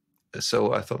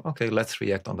 So I thought, okay, let's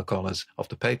react on the colors of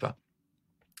the paper.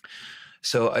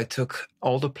 So I took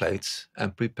all the plates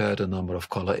and prepared a number of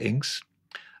color inks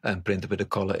and printed with the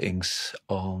color inks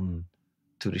on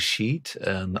to the sheet,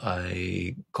 and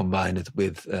I combined it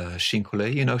with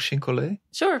chincolé. You know chincolé?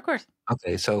 Sure, of course.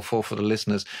 Okay, so for the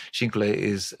listeners, chincolé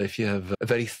is if you have a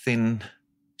very thin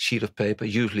sheet of paper,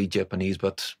 usually Japanese,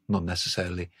 but not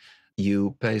necessarily.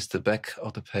 You paste the back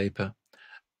of the paper,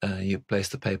 you place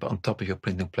the paper on top of your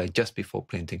printing plate just before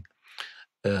printing,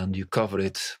 and you cover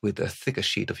it with a thicker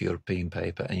sheet of European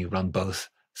paper, and you run both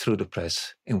through the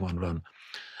press in one run.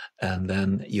 And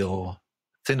then your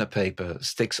thinner paper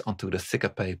sticks onto the thicker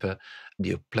paper.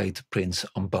 Your plate prints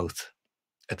on both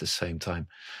at the same time.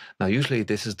 Now, usually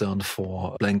this is done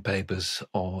for blank papers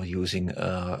or using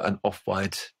an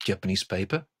off-white Japanese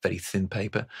paper, very thin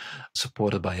paper,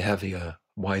 supported by heavier,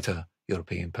 whiter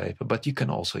European paper. But you can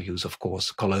also use, of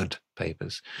course, colored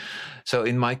papers. So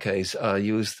in my case, I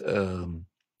used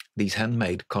these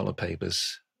handmade color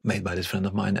papers made by this friend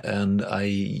of mine, and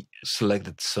I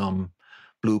selected some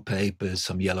blue papers,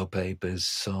 some yellow papers,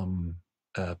 some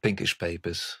pinkish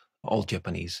papers, all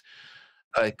Japanese.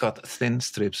 I cut thin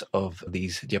strips of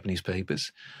these Japanese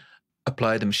papers,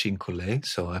 applied the machine collé,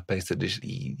 so I pasted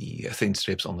the thin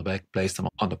strips on the back, placed them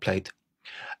on the plate.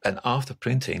 And after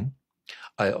printing,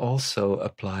 I also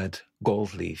applied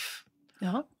gold leaf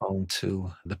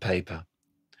onto the paper.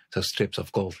 So strips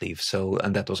of gold leaf.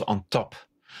 And that was on top.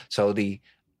 So the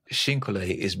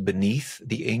chincolé is beneath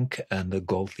the ink and the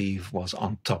gold leaf was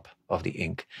on top of the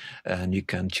ink. And you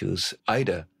can choose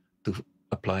either to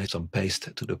apply some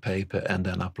paste to the paper and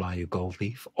then apply your gold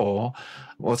leaf. Or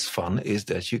what's fun is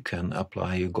that you can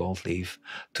apply your gold leaf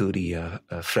to the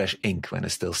fresh ink when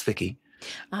it's still sticky.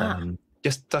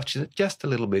 Just touch it just a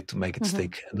little bit to make it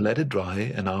stick and let it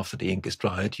dry. And after the ink is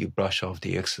dried, you brush off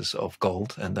the excess of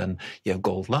gold and then you have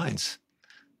gold lines.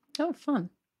 Oh,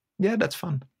 fun. Yeah, that's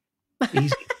fun.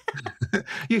 Easy.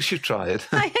 You should try it.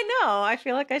 I know. I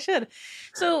feel like I should.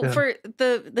 So Yeah. for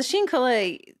the sheen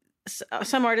collé,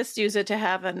 some artists use it to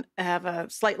have a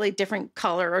slightly different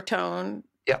color or tone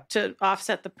Yeah. to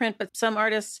offset the print, but some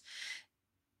artists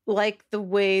like the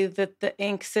way that the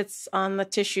ink sits on the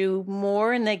tissue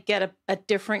more, and they get a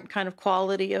different kind of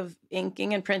quality of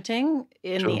inking and printing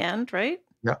in True. the end, right?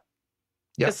 Yeah.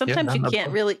 Because sometimes you No can't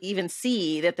problem. really even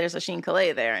see that there's a sheen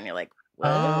collé there, and you're like, what?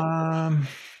 Um,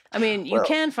 I mean, you well,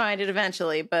 can find it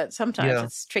eventually, but sometimes yeah.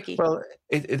 it's tricky. Well,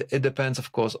 it depends,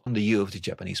 of course, on the hue of the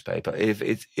Japanese paper. If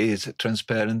it is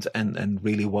transparent and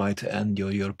really white, and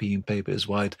your European paper is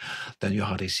white, then you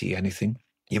hardly see anything.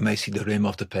 You may see the rim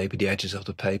of the paper, the edges of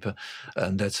the paper,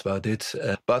 and that's about it.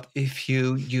 But if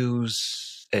you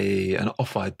use an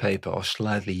off-white paper or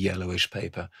slightly yellowish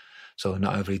paper, so an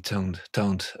ivory toned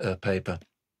paper,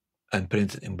 and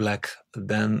print it in black,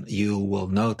 then you will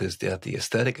notice that the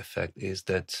aesthetic effect is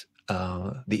that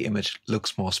the image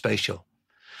looks more spatial.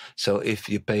 So if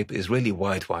your paper is really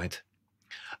white,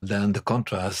 then the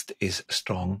contrast is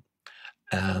strong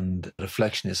and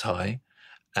reflection is high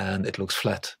and it looks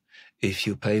flat. If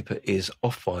your paper is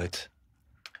off-white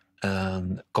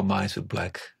and combines with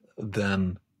black,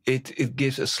 then it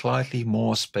gives a slightly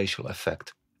more spatial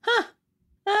effect. Huh.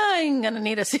 I'm going to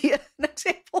need to see an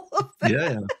example of that.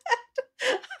 Yeah.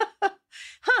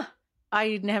 Huh.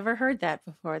 I never heard that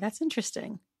before. That's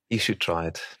interesting. You should try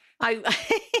it.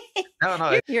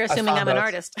 No, you're assuming I'm an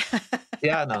artist.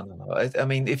 Yeah, no. I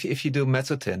mean, if you do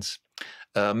mezzotints,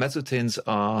 mezzotints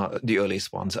are the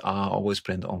earliest ones, are always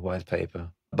printed on white paper.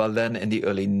 But then in the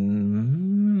early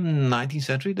 19th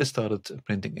century, they started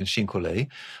printing in sheen collé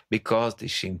because the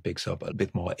sheen picks up a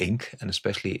bit more ink, and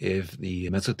especially if the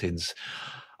mezzotints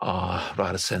are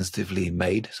rather sensitively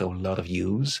made, so a lot of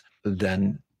use,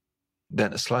 then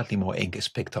slightly more ink is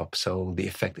picked up, so the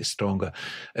effect is stronger.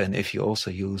 And if you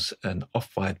also use an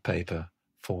off-white paper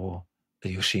for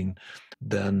your sheen,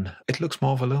 then it looks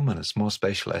more voluminous, more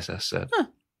spatial, as I said. Huh.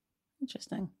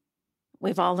 Interesting.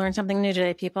 We've all learned something new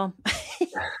today, people.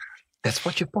 That's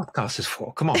what your podcast is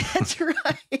for. Come on. That's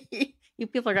right. You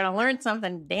people are going to learn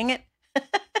something. Dang it.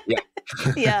 Yeah.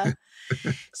 Yeah.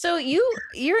 So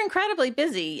you're incredibly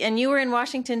busy, and you were in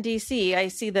Washington, D.C. I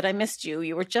see that I missed you.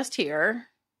 You were just here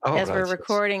as we're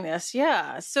recording this.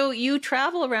 Yeah. So you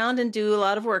travel around and do a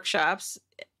lot of workshops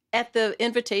at the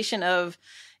invitation of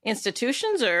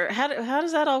institutions, or how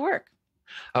does that all work?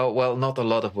 Oh, well, not a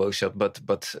lot of workshop, but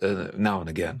now and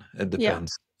again. It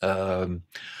depends. Yeah.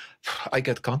 I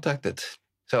get contacted.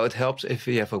 So it helps if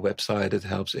you have a website. It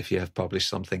helps if you have published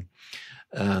something.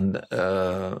 And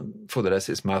for the rest,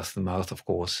 it's mouth to mouth, of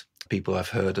course. People have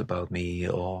heard about me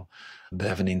or they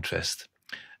have an interest.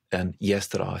 And yes,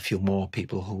 there are a few more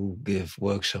people who give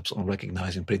workshops on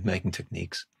recognizing printmaking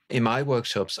techniques. In my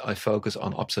workshops, I focus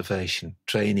on observation,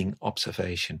 training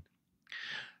observation.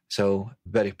 So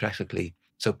very practically.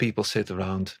 So people sit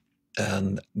around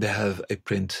and they have a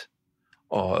print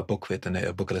or a book with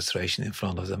a book illustration in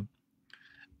front of them.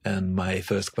 And my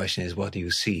first question is, what do you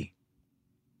see?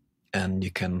 And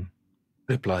you can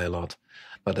reply a lot,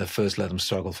 but I first let them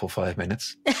struggle for 5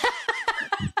 minutes.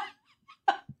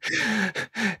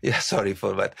 Yeah, sorry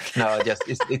for that. No, just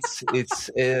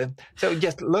so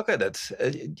just look at it.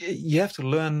 You have to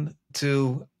learn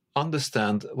to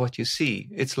understand what you see.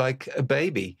 It's like a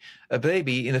baby. A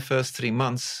baby in the first 3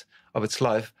 months of its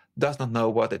life does not know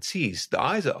what it sees. The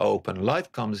eyes are open,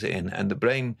 light comes in, and the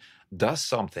brain does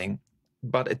something,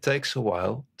 but it takes a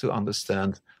while to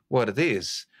understand what it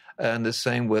is. And the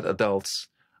same with adults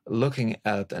looking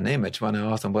at an image. When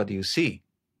I ask them, what do you see?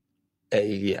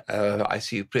 I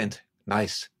see a print.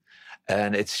 Nice.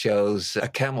 And it shows a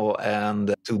camel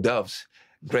and 2 doves.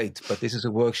 Great. But this is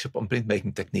a workshop on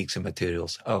printmaking techniques and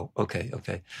materials. Oh, okay.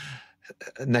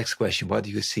 Next question. What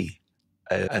do you see?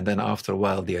 And then after a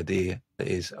while, the idea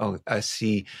is, I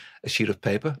see a sheet of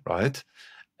paper, right?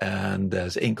 And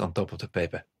there's ink on top of the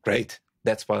paper. Great.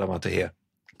 That's what I want to hear.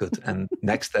 Good. And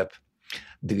next step,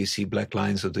 do you see black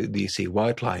lines or do you see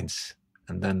white lines?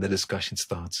 And then the discussion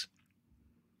starts.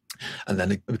 And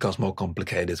then it becomes more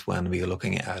complicated when we are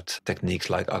looking at techniques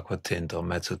like aquatint or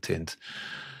mezzotint.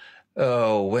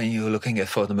 Oh, when you're looking at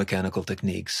photomechanical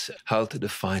techniques, how to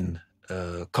define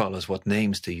colors, what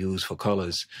names to use for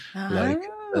colors. Like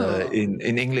in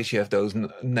English, you have those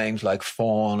names like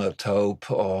fawn or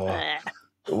taupe or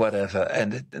whatever.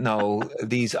 And no,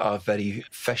 these are very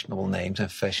fashionable names and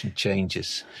fashion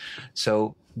changes.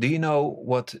 So do you know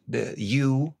what the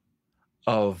hue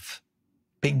of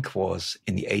pink was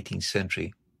in the 18th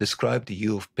century? Describe the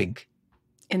hue of pink.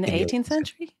 In the 18th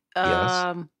century?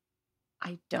 Yes.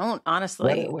 I don't,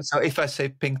 honestly. So if I say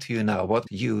pink to you now, what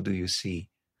hue do you see?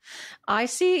 I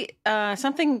see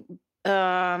something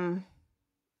between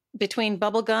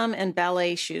bubblegum and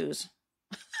ballet shoes.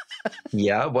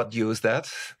 Yeah, what hue is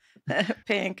that?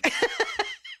 Pink.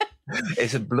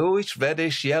 Is it bluish,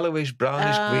 reddish, yellowish,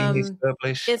 brownish, greenish,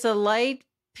 purplish? It's a light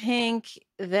pink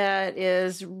that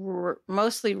is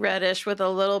mostly reddish with a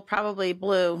little probably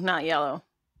blue, not yellow.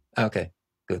 Okay,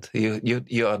 good.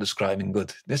 You are describing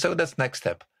good. So that's next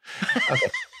step.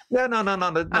 Okay. Yeah, no.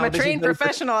 I'm a trained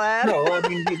professional, Ad. No, I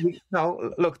mean,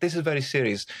 no. Look, this is very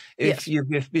serious. If you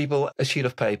give people a sheet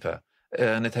of paper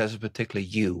and it has a particular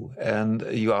hue, and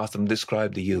you ask them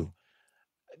describe the hue,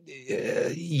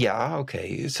 yeah,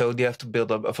 okay. So you have to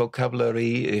build up a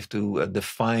vocabulary. You have to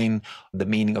define the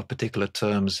meaning of particular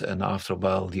terms, and after a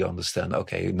while, you understand.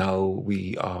 Okay, now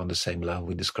we are on the same level.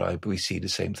 We see the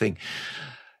same thing.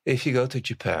 If you go to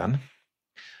Japan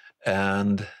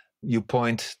and you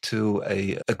point to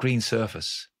a green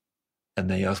surface and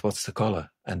they ask what's the color,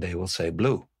 and they will say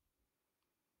blue.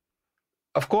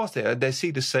 Of course, they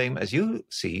see the same as you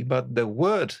see, but the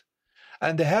word,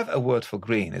 and they have a word for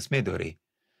green, it's midori,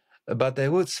 but they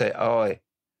would say, oh,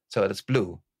 so that's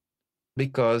blue,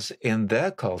 because in their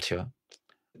culture,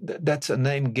 that's a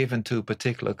name given to a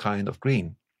particular kind of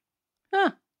green.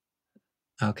 Huh.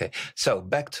 Okay, so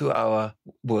back to our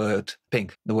word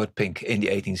pink, the word pink in the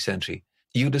 18th century.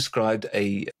 You described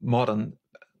a modern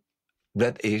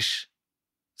reddish,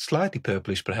 slightly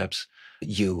purplish perhaps,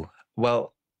 hue.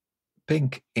 Well,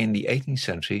 pink in the 18th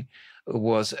century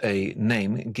was a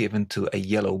name given to a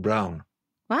yellow-brown.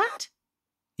 What?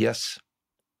 Yes.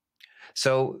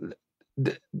 So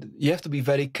you have to be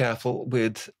very careful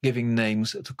with giving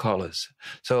names to colors.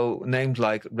 So names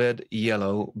like red,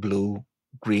 yellow, blue,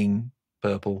 green,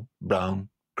 purple, brown,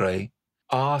 gray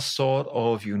are sort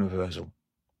of universal.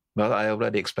 But I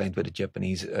already explained with the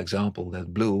Japanese example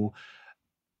that blue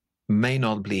may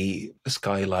not be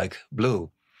sky-like blue.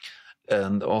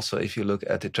 And also, if you look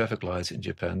at the traffic lights in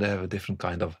Japan, they have a different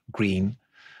kind of green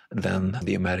than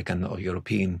the American or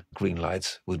European green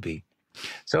lights would be.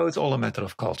 So it's all a matter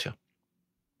of culture.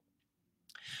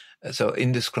 So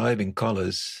in describing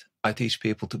colors, I teach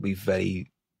people to be very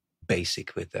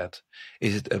basic with that.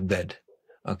 Is it a red?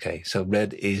 Okay, so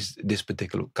red is this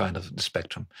particular kind of the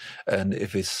spectrum. And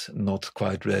if it's not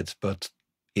quite red, but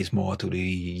is more to the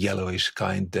yellowish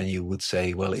kind, then you would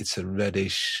say, well, it's a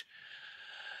reddish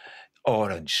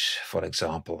orange, for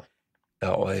example.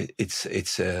 Or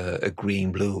it's a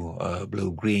green-blue,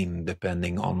 blue-green,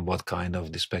 depending on what kind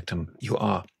of the spectrum you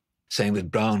are. Same with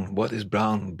brown. What is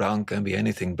brown? Brown can be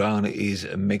anything. Brown is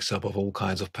a mix-up of all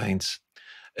kinds of paints,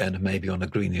 and maybe on a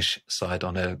greenish side,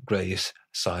 on a grayish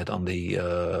side, on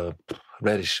the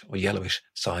reddish or yellowish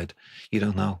side. You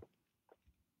don't know.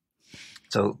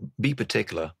 So be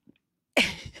particular.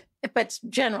 But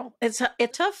general. It's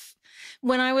tough.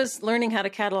 When I was learning how to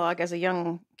catalog as a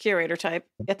young curator type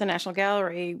at the National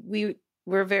Gallery, we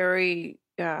were very...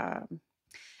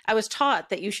 I was taught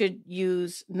that you should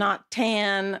use not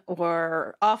tan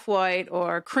or off-white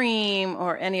or cream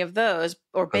or any of those,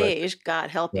 or beige, God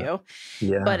help you.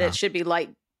 Yeah. But it should be light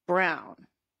brown.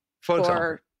 For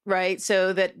example. Right?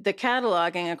 So that the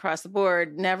cataloging across the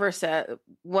board never said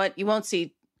what you won't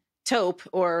see taupe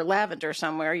or lavender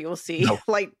somewhere. You'll see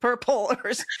light purple.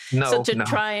 So to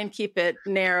try and keep it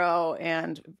narrow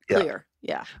and clear.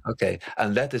 Yeah. Okay.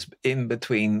 And that is in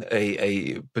between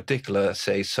a particular,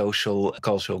 say, social,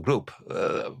 cultural group,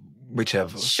 which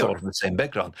have sort of the same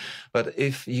background. But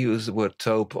if you use the word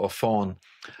taupe or fawn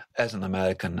as an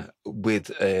American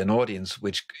with an audience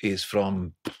which is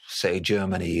from, say,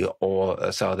 Germany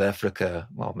or South Africa,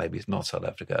 well, maybe it's not South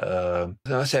Africa,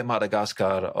 say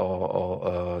Madagascar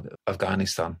or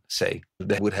Afghanistan, say,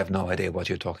 they would have no idea what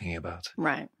you're talking about.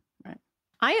 Right.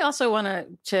 I also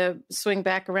want to swing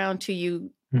back around to you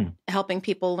helping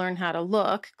people learn how to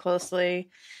look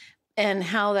closely and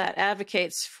how that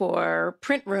advocates for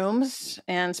print rooms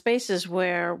and spaces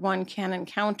where one can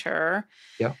encounter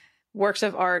works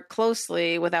of art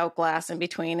closely without glass in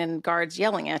between and guards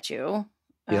yelling at you,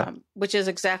 which is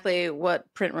exactly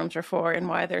what print rooms are for and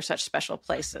why they're such special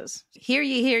places. Hear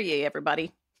ye,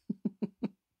 everybody.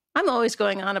 I'm always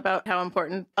going on about how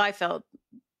important I felt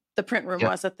the print room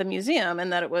was at the museum,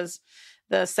 and that it was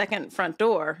the second front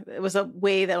door. It was a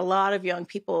way that a lot of young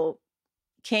people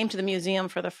came to the museum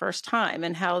for the first time,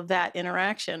 and how that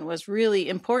interaction was really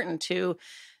important to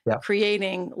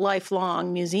creating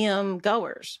lifelong museum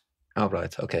goers. All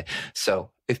right. Okay.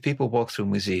 So if people walk through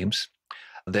museums,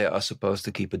 they are supposed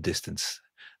to keep a distance.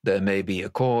 There may be a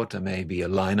cord, there may be a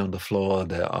line on the floor,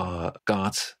 there are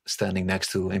guards standing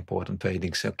next to important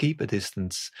paintings. So keep a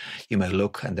distance. You may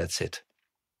look, and that's it.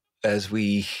 As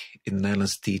we in the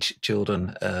Netherlands teach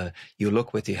children, you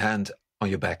look with your hand on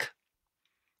your back.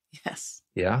 Yes.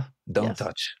 Yeah? Don't Yes.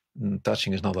 touch.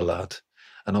 Touching is not allowed.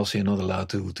 And also you're not allowed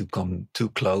to come too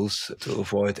close to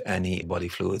avoid any body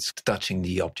fluids touching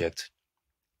the object.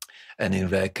 And in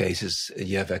rare cases,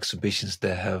 you have exhibitions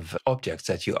that have objects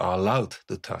that you are allowed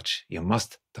to touch. You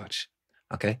must touch.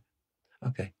 Okay,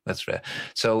 that's rare.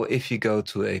 So if you go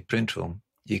to a print room,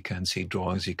 you can see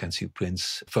drawings, you can see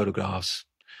prints, photographs,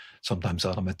 sometimes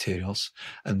other materials,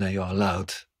 and then you are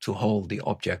allowed to hold the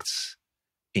objects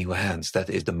in your hands. That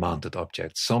is the mounted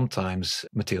object. Sometimes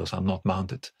materials are not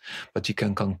mounted, but you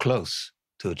can come close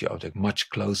to the object, much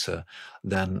closer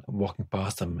than walking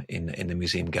past them in the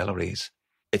museum galleries.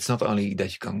 It's not only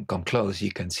that you can come close,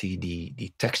 you can see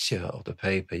the texture of the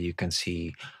paper, you can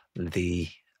see the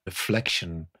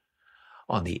reflection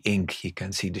on the ink, you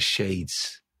can see the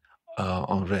shades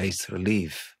on raised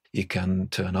relief. You can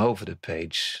turn over the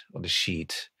page or the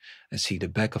sheet and see the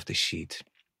back of the sheet.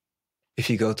 If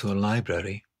you go to a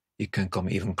library, you can come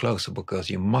even closer because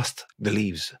you must the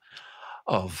leaves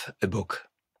of a book.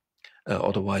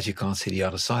 Otherwise, you can't see the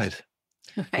other side.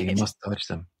 Right. You must touch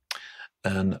them.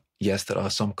 And yes, there are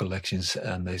some collections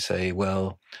and they say,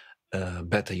 well,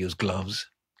 better use gloves.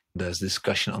 There's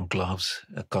discussion on gloves,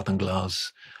 cotton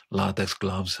gloves, latex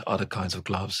gloves, other kinds of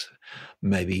gloves,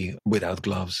 maybe without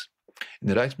gloves. In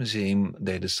the Rijksmuseum,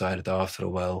 they decided after a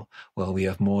while, well, we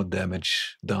have more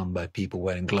damage done by people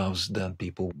wearing gloves than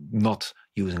people not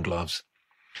using gloves.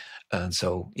 And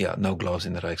so, yeah, no gloves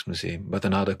in the Rijksmuseum. But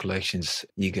in other collections,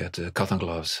 you get cotton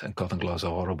gloves. And cotton gloves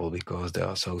are horrible because they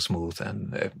are so smooth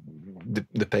and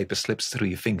the paper slips through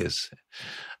your fingers.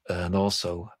 And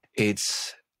also,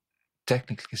 it's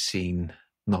technically seen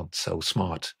not so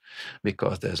smart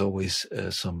because there's always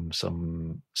some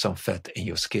fat in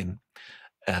your skin.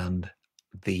 And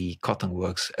the cotton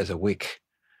works as a wick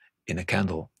in a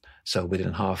candle. So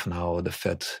within half an hour, the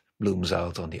fat blooms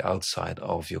out on the outside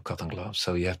of your cotton gloves.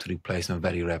 So you have to replace them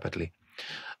very rapidly.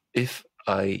 If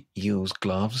I use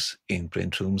gloves in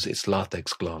print rooms, it's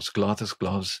latex gloves. Latex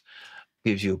gloves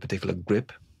gives you a particular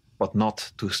grip, but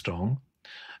not too strong.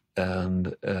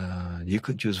 And you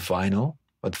could use vinyl,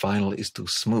 but vinyl is too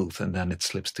smooth and then it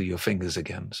slips to your fingers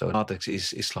again. So latex is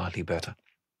slightly better.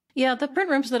 Yeah, the print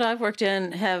rooms that I've worked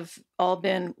in have all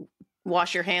been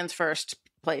wash your hands first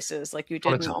places. Like you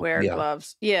didn't wear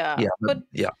gloves. Yeah. But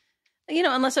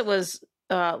unless it was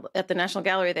at the National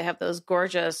Gallery, they have those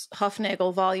gorgeous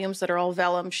Hufnagel volumes that are all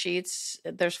vellum sheets.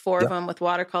 There's 4 of them with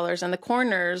watercolors, and the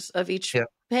corners of each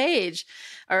page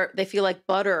they feel like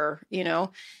butter,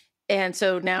 And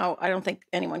so now I don't think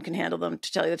anyone can handle them,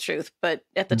 to tell you the truth. But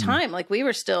at the time, like we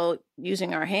were still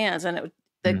using our hands, and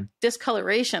the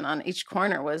discoloration on each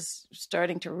corner was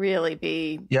starting to really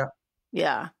be.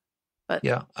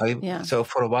 So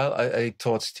for a while, I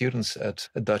taught students at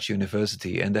a Dutch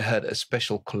university, and they had a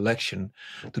special collection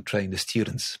to train the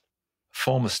students.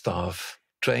 Former staff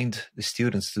trained the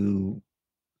students to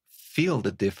feel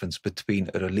the difference between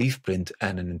a relief print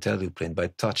and an Intaglio print by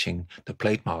touching the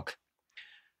Platemark.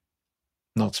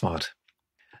 Not smart,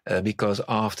 because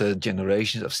after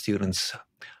generations of students,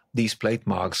 these plate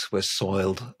marks were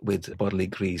soiled with bodily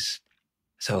grease,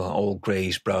 so all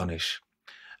grayish, brownish.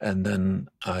 And then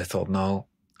I thought, no,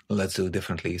 let's do it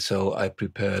differently. So I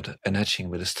prepared an etching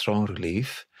with a strong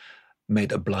relief,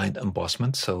 made a blind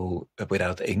embossment, so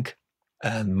without ink,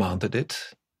 and mounted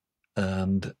it.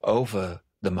 And over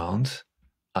the mount,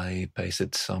 I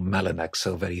pasted some Melanex,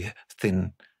 so very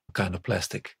thin kind of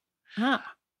plastic.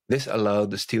 This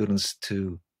allowed the students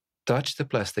to touch the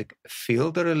plastic,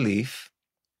 feel the relief,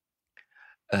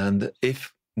 and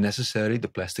if necessary, the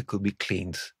plastic could be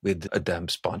cleaned with a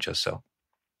damp sponge or so.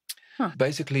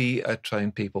 Basically, I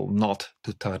train people not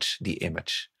to touch the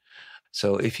image.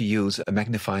 So if you use a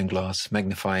magnifying glass,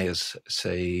 magnifiers,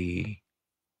 say,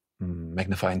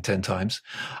 magnifying 10 times,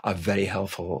 are very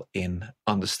helpful in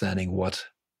understanding what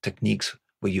techniques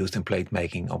were used in plate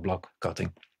making or block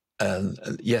cutting.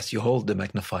 Yes, you hold the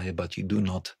magnifier, but you do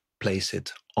not place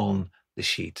it on the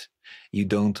sheet. You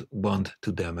don't want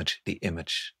to damage the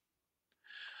image.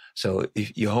 So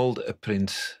if you hold a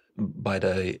print by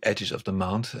the edges of the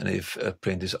mount, and if a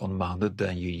print is unmounted,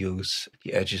 then you use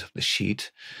the edges of the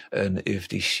sheet. And if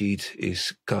the sheet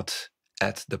is cut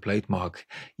at the plate mark,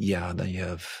 then you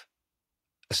have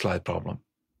a slight problem.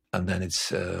 And then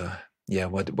it's,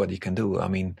 what you can do. I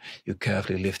mean, you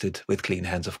carefully lift it with clean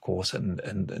hands, of course,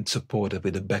 and support it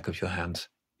with the back of your hand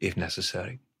if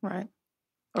necessary. Right.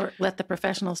 Or let the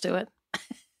professionals do it.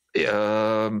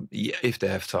 Yeah, if they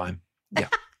have time. Yeah.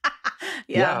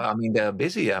 Yeah, Yeah. I mean, they're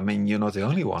busy. I mean, you're not the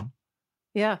only one.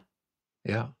 Yeah.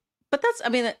 Yeah. But that's, I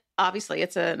mean, obviously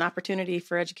it's an opportunity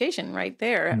for education right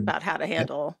there Mm. about how to Yeah.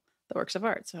 handle the works of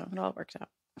art. So it all works out.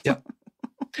 Yeah.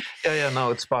 Yeah.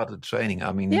 No, it's part of the training.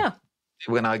 I mean, Yeah.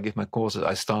 when I give my courses,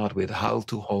 I start with how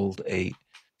to hold a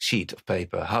sheet of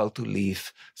paper, how to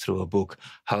leaf through a book,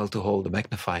 how to hold a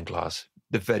magnifying glass,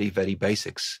 the very, very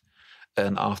basics.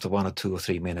 And after 1 or 2 or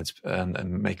 3 minutes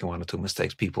and making 1 or 2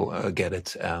 mistakes, people get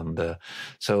it. And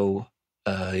so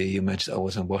you mentioned I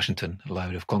was in Washington,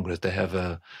 Library of Congress. They have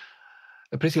a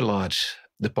pretty large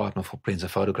department for prints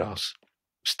and photographs.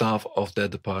 Staff of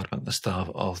that department, the staff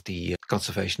of the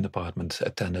conservation department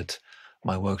attended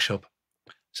my workshop.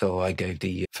 So I gave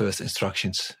the first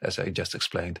instructions, as I just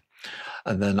explained.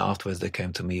 And then afterwards they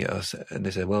came to me and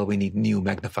they said, well, we need new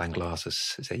magnifying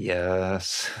glasses. I said,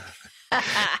 yes.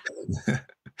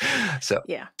 So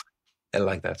Yeah. I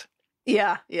like that.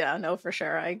 Yeah. Yeah. No, for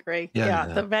sure. I agree. Yeah.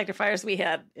 The magnifiers we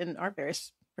had in our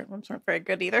various print rooms weren't very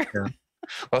good either. Yeah.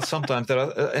 Well, sometimes there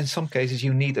are, in some cases,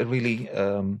 you need a really,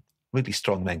 really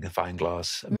strong magnifying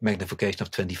glass, magnification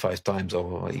of 25 times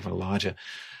or even larger.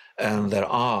 And there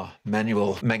are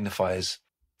manual magnifiers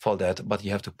for that, but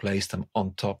you have to place them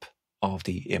on top of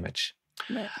the image.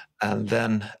 Right. And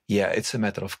then, it's a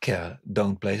matter of care.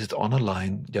 Don't place it on a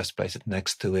line, just place it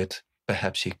next to it.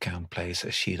 Perhaps you can place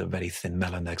a sheet of very thin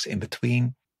Melanex in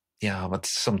between. Yeah, but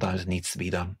sometimes it needs to be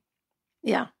done.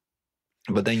 Yeah.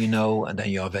 But then you know, and then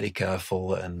you are very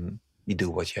careful and you do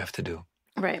what you have to do.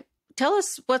 Right. Tell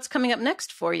us what's coming up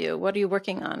next for you. What are you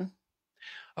working on?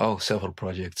 Oh, several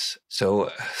projects. So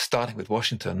starting with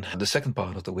Washington, the second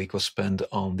part of the week was spent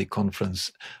on the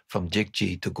conference From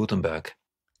Jig-G to Gutenberg.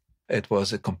 It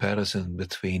was a comparison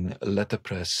between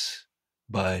letterpress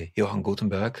by Johann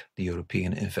Gutenberg, the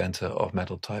European inventor of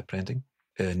metal type printing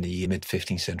in the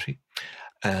mid-15th century,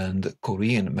 and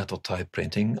Korean metal type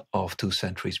printing of 2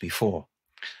 centuries before.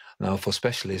 Now, for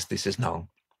specialists, this is known.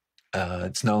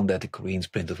 It's known that the Koreans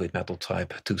printed with metal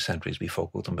type 2 centuries before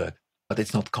Gutenberg, but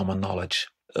it's not common knowledge.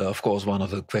 Of course, one of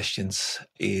the questions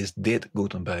is, did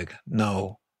Gutenberg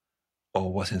know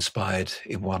or was inspired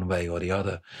in one way or the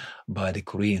other by the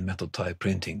Korean metal type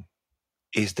printing?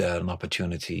 Is there an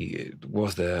opportunity?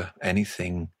 Was there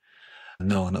anything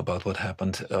known about what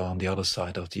happened on the other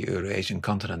side of the Eurasian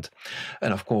continent?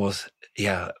 And of course,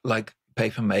 like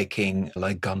paper making,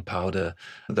 like gunpowder,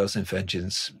 those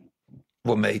inventions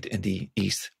were made in the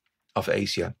east of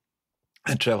Asia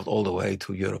and traveled all the way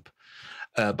to Europe.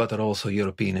 But there are also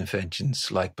European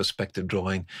inventions like perspective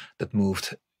drawing that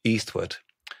moved eastward.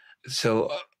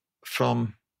 So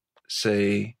from,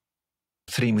 say,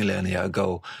 3 millennia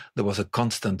ago, there was a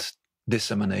constant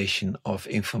dissemination of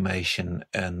information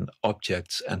and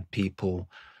objects and people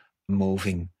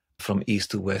moving from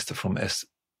east to west, from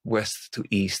west to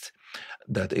east.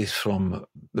 That is from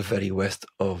the very west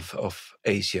of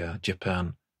Asia,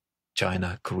 Japan,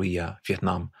 China, Korea,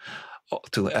 Vietnam,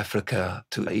 to Africa,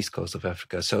 to the east coast of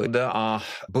Africa. So there are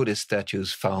Buddhist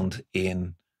statues found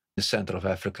in the center of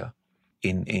Africa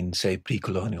in say,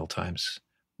 pre-colonial times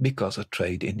because of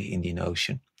trade in the Indian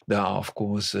Ocean. There are, of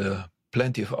course,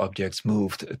 plenty of objects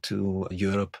moved to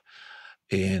Europe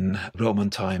in Roman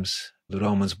times. The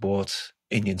Romans bought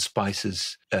Indian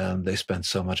spices, and they spent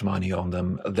so much money on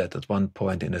them that at one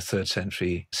point in the 3rd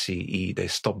century CE, they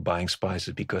stopped buying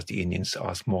spices because the Indians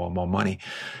asked more and more money.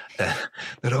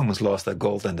 The Romans lost their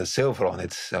gold and the silver on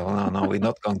it. So no, we're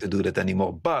not going to do that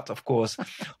anymore. But of course,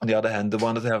 on the other hand, they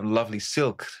wanted to have lovely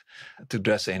silk to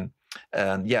dress in.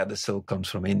 And the silk comes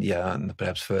from India and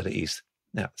perhaps further east.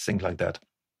 Yeah, things like that.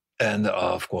 And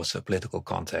of course, political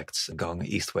contacts going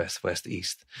east-west,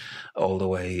 west-east, all the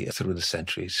way through the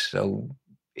centuries. So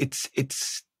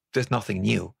there's nothing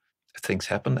new. Things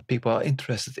happen. People are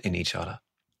interested in each other.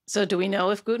 So do we know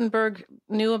if Gutenberg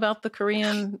knew about the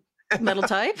Korean metal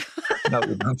type? No,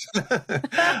 we don't.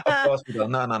 Of course we don't.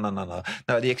 No.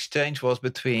 No, the exchange was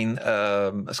between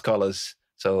scholars,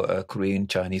 so Korean,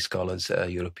 Chinese scholars,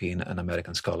 European and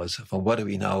American scholars. From what do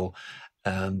we know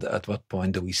and at what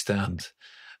point do we stand?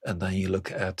 And then you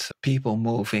look at people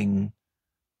moving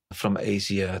from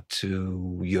Asia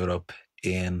to Europe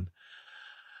in,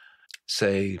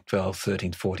 say, 12th,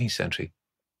 13th, 14th century,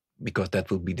 because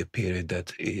that will be the period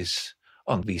that is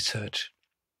on research.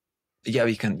 Yeah,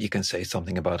 you can say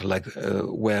something about it, like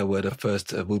where were the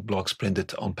first wood blocks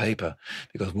printed on paper?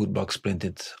 Because wood blocks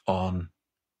printed on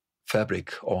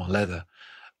fabric or on leather,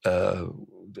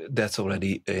 that's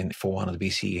already in 400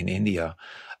 BC in India,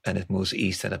 and it moves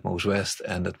east and it moves west.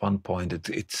 And at one point,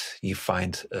 you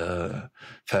find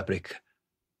fabric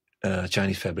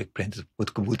Chinese fabric printed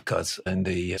with woodcuts in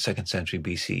the 2nd century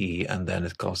BCE. And then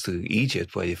it goes to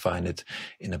Egypt, where you find it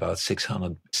in about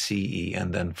 600 CE.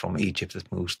 And then from Egypt,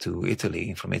 it moves to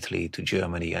Italy, from Italy to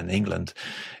Germany and England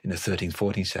in the 13th,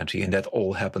 14th century. And that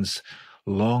all happens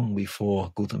long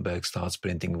before Gutenberg starts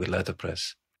printing with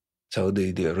letterpress. So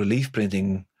the relief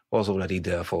printing was already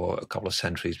there for a couple of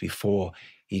centuries before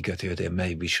he got here.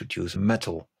 Maybe we should use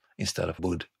metal instead of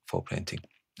wood for printing.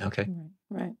 Okay.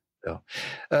 Right. So,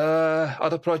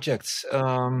 other projects.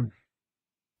 The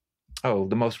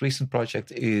most recent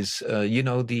project is,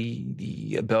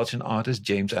 the Belgian artist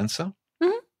James Ensor.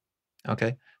 Mm-hmm.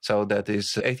 Okay. So that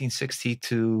is 1860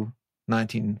 to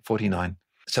 1949.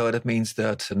 So that means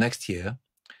that next year,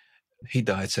 he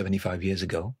died 75 years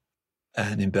ago.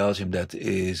 And in Belgium, that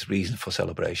is reason for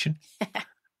celebration.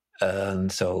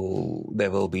 And so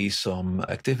there will be some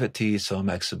activities, some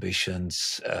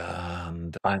exhibitions,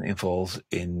 and I'm involved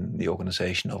in the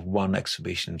organization of one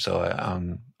exhibition. So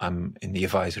I'm in the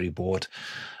advisory board,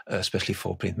 especially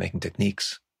for printmaking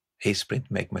techniques, his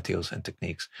printmaking materials and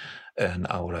techniques, and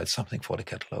I will write something for the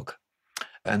catalog.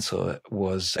 And so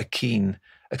was a keen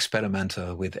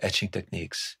experimenter with etching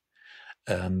techniques.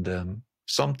 And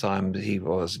sometimes he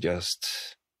was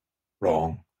just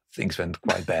wrong. Things went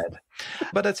quite bad.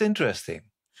 But that's interesting.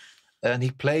 And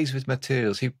he plays with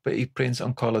materials. He prints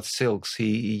on colored silks.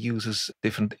 He uses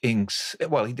different inks.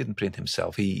 Well, he didn't print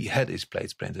himself. He had his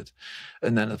plates printed.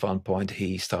 And then at one point,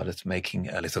 he started making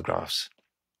lithographs.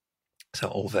 So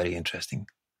all very interesting.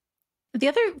 The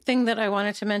other thing that I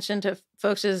wanted to mention to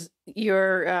folks is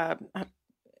your,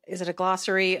 is it a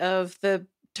glossary of the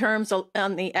terms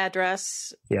on the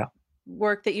address? Yeah.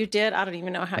 Work that you did. I don't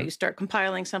even know how you start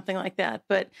compiling something like that,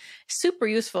 but super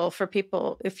useful for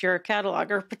people if you're a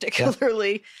cataloger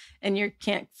particularly, and you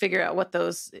can't figure out what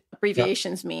those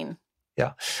abbreviations mean.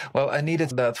 Yeah. Well, I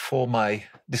needed that for my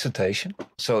dissertation.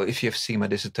 So if you've seen my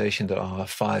dissertation, there are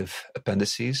 5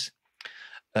 appendices.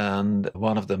 And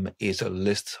one of them is a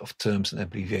list of terms and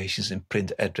abbreviations in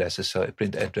print addresses. So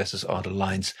print addresses are the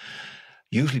lines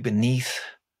usually beneath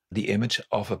the image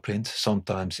of a print,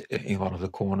 sometimes in one of the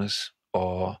corners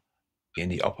or in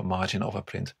the upper margin of a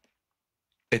print.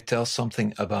 It tells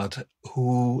something about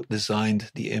who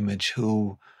designed the image,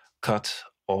 who cut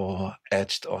or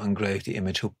etched or engraved the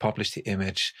image, who published the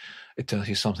image. It tells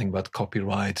you something about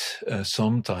copyright.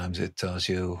 Sometimes it tells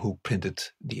you who printed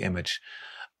the image,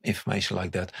 information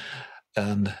like that.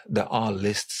 And there are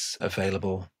lists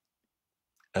available.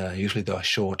 Usually they are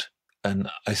short.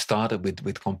 And I started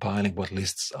with compiling what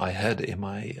lists I had in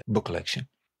my book collection.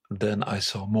 Then I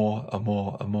saw more and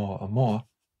more and more and more.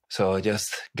 So I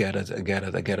just gathered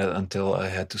until I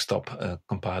had to stop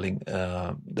compiling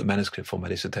the manuscript for my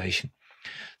dissertation.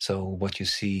 So what you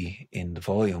see in the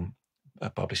volume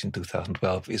published in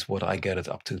 2012 is what I gathered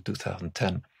up to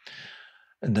 2010.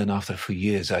 And then after a few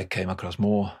years, I came across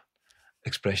more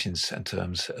expressions and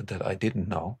terms that I didn't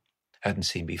know, hadn't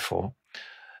seen before.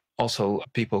 Also,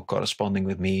 people corresponding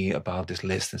with me about this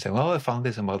list and saying, well, I found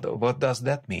this, and what does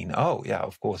that mean? Oh, yeah,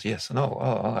 of course, yes, no,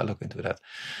 I'll look into that.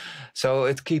 So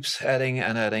it keeps adding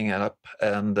and adding and up.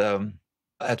 And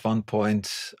at one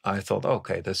point, I thought,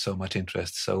 okay, there's so much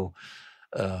interest. So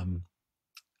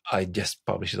I just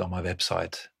published it on my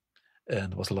website,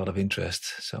 and there was a lot of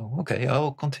interest. So, okay,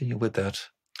 I'll continue with that.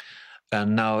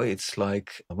 And now it's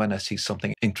like when I see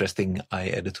something interesting, I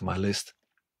add it to my list.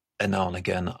 And now and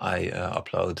again, I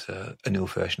upload a new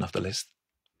version of the list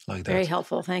like that. Very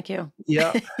helpful. Thank you.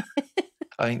 Yeah.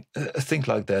 I mean, think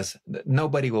like this.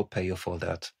 Nobody will pay you for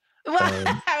that. Well,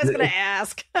 I was going to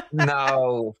ask.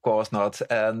 No, of course not.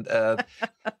 And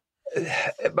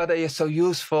but they are so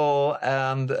useful,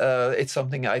 and it's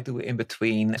something I do in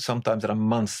between. Sometimes there are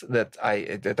months that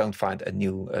I don't find a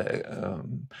new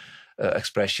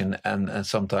expression, and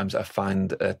sometimes I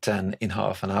find 10 in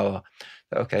half an hour.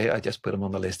 Okay, I just put them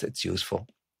on the list. It's useful.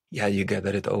 Yeah, you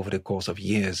gather it over the course of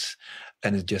years,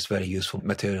 and it's just very useful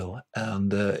material.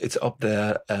 And it's up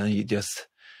there, and you just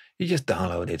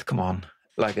download it. Come on.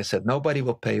 Like I said, nobody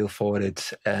will pay you for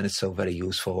it, and it's so very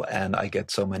useful. And I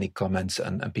get so many comments,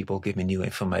 and people give me new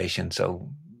information. So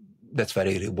that's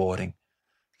very rewarding.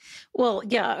 Well,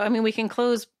 yeah. I mean, we can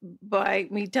close by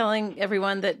me telling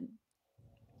everyone that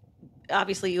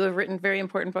obviously you have written very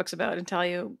important books about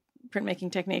Intaglio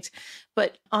printmaking techniques,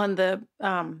 but on the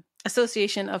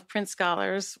Association of Print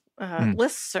Scholars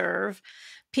listserv,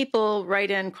 people write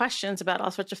in questions about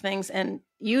all sorts of things. And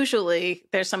usually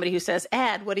there's somebody who says,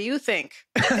 Ad, what do you think?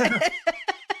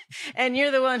 And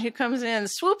you're the one who comes in,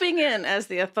 swooping in as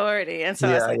the authority. And so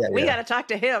I was like, we got to talk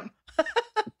to him.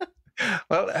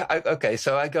 Well, okay,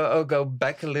 so I'll go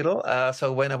back a little.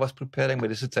 So when I was preparing my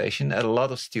dissertation, a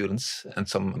lot of students and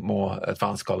some more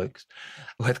advanced colleagues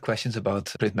who had questions about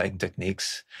printmaking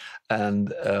techniques.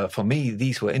 And for me,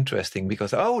 these were interesting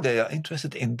because, they are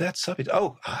interested in that subject.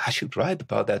 Oh, I should write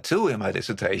about that too in my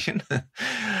dissertation.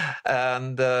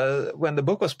 And when the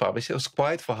book was published, it was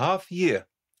quiet for half a year.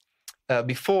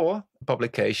 Before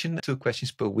publication, 2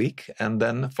 questions per week. And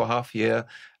then for half a year,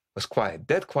 was quiet,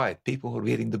 dead quiet. People were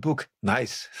reading the book.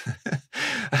 Nice.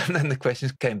 And then the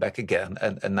questions came back again.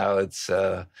 And now it's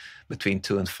between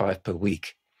 2 and 5 per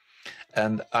week.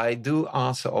 And I do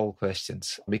answer all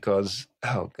questions because,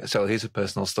 so here's a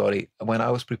personal story. When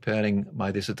I was preparing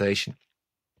my dissertation,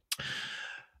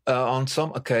 on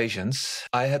some occasions,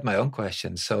 I had my own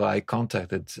questions. So I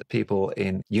contacted people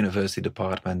in university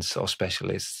departments or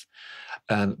specialists.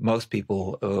 And most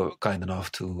people were kind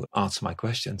enough to answer my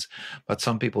questions. But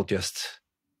some people just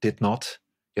did not,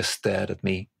 just stared at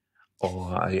me.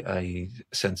 Or I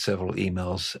sent several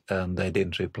emails and they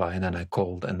didn't reply. And then I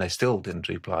called and they still didn't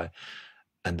reply.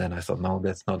 And then I thought, no,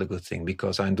 that's not a good thing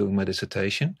because I'm doing my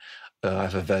dissertation. I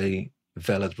have a very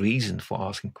valid reason for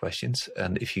asking questions.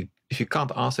 And if you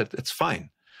can't answer it, it's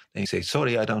fine. Then you say,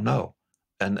 sorry, I don't know.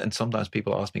 And sometimes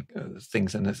people ask me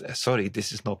things and sorry,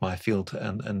 this is not my field.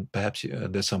 And perhaps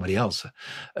there's somebody else.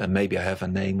 Maybe I have a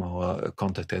name or a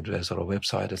contact address or a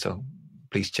website. So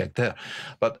please check there.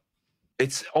 But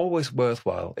it's always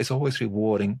worthwhile. It's always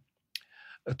rewarding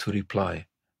to reply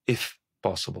if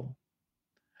possible.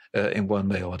 In one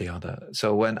way or the other.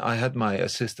 So when I had my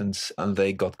assistants and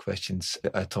they got questions,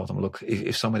 I told them, look,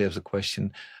 if somebody has a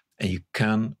question and you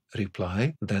can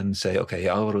reply, then say, okay,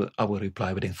 I will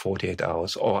reply within 48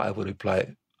 hours or I will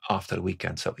reply after the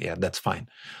weekend. So yeah, that's fine.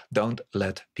 Don't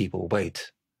let people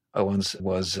wait. I once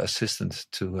was assistant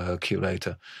to a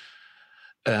curator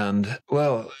and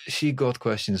well, she got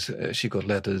questions, she got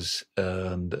letters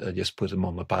and just put them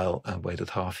on the pile and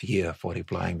waited half a year for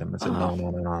replying them and said,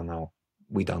 no.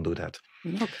 We don't do that.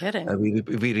 No kidding.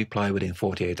 We reply within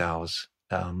 48 hours.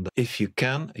 And if you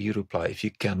can, you reply. If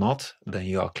you cannot, then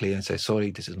you are clear and say,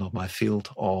 sorry, this is not my field,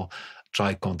 or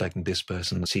try contacting this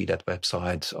person, see that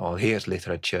website, or here's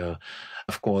literature.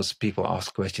 Of course, people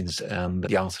ask questions and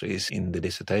the answer is in the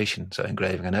dissertation, so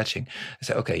engraving and etching. I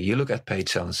say, okay, you look at page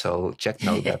so-and-so, check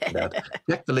that,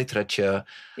 check the literature,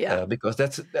 because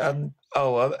that's,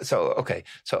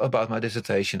 So about my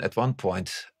dissertation, at one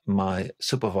point, my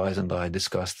supervisor and I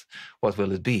discussed what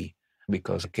will it be,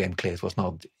 because it became clear it was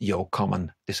not your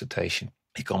common dissertation.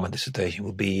 The common dissertation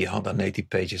will be 180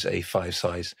 pages, A5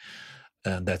 size,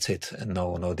 and that's it. And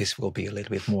no, this will be a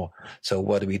little bit more. So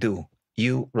what do?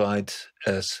 You write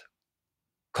as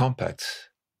compact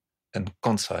and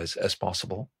concise as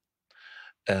possible,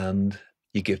 and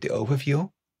you give the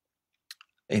overview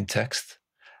in text,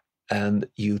 and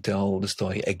you tell the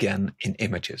story again in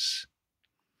images.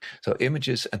 So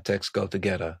images and text go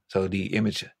together. So the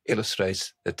image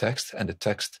illustrates the text and the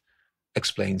text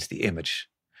explains the image.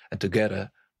 And together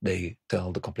they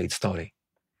tell the complete story.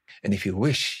 And if you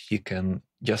wish, you can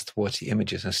just watch the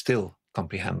images and still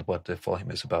comprehend what the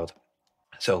volume is about.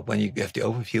 So when you have the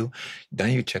overview, then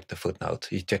you check the footnote,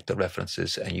 you check the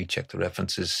references, and you check the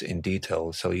references in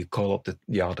detail. So you call up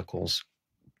the articles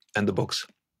and the books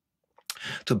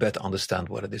to better understand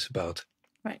what it is about.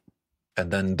 Right. And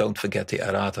then don't forget the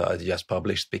errata I just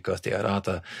published, because the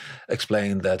errata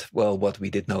explained that, well, what we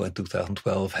did know in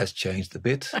 2012 has changed a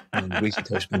bit and research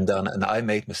has been done and I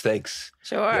made mistakes.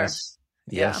 Sure.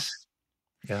 Yes.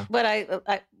 Yeah.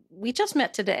 But we just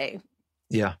met today.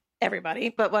 Yeah. Everybody.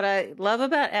 But what I love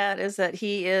about Ad is that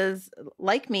he is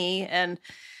like me and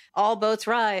all boats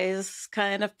rise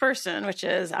kind of person, which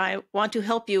is I want to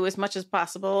help you as much as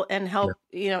possible and help,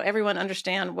 everyone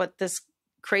understand what this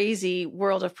crazy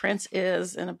world of prints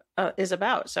is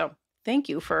about. So thank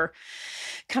you for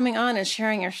coming on and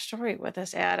sharing your story with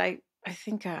us, Ad. I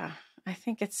think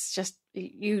it's just,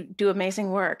 you do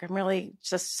amazing work. I'm really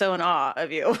just so in awe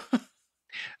of you.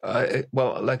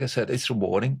 Well, like I said, it's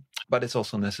rewarding, but it's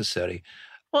also necessary.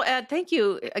 Well, Ad, thank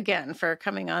you again for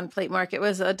coming on Platemark. It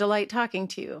was a delight talking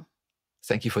to you.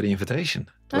 Thank you for the invitation.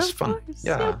 It was fun. Course.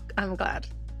 Yeah. I'm glad.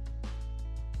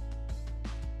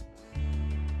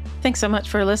 Thanks so much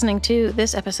for listening to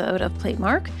this episode of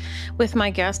Platemark with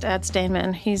my guest, Ad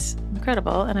Stijnman. He's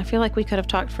incredible, and I feel like we could have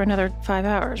talked for another 5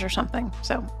 hours or something.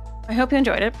 So I hope you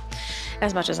enjoyed it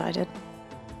as much as I did.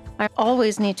 I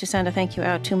always need to send a thank you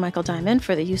out to Michael Diamond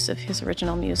for the use of his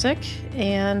original music,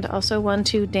 and also one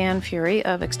to Dan Fury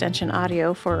of Extension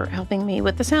Audio for helping me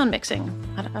with the sound mixing.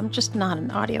 I'm just not an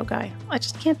audio guy. I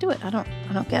just can't do it. I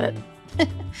don't get it.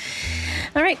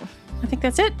 All right. I think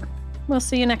that's it. We'll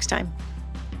see you next time.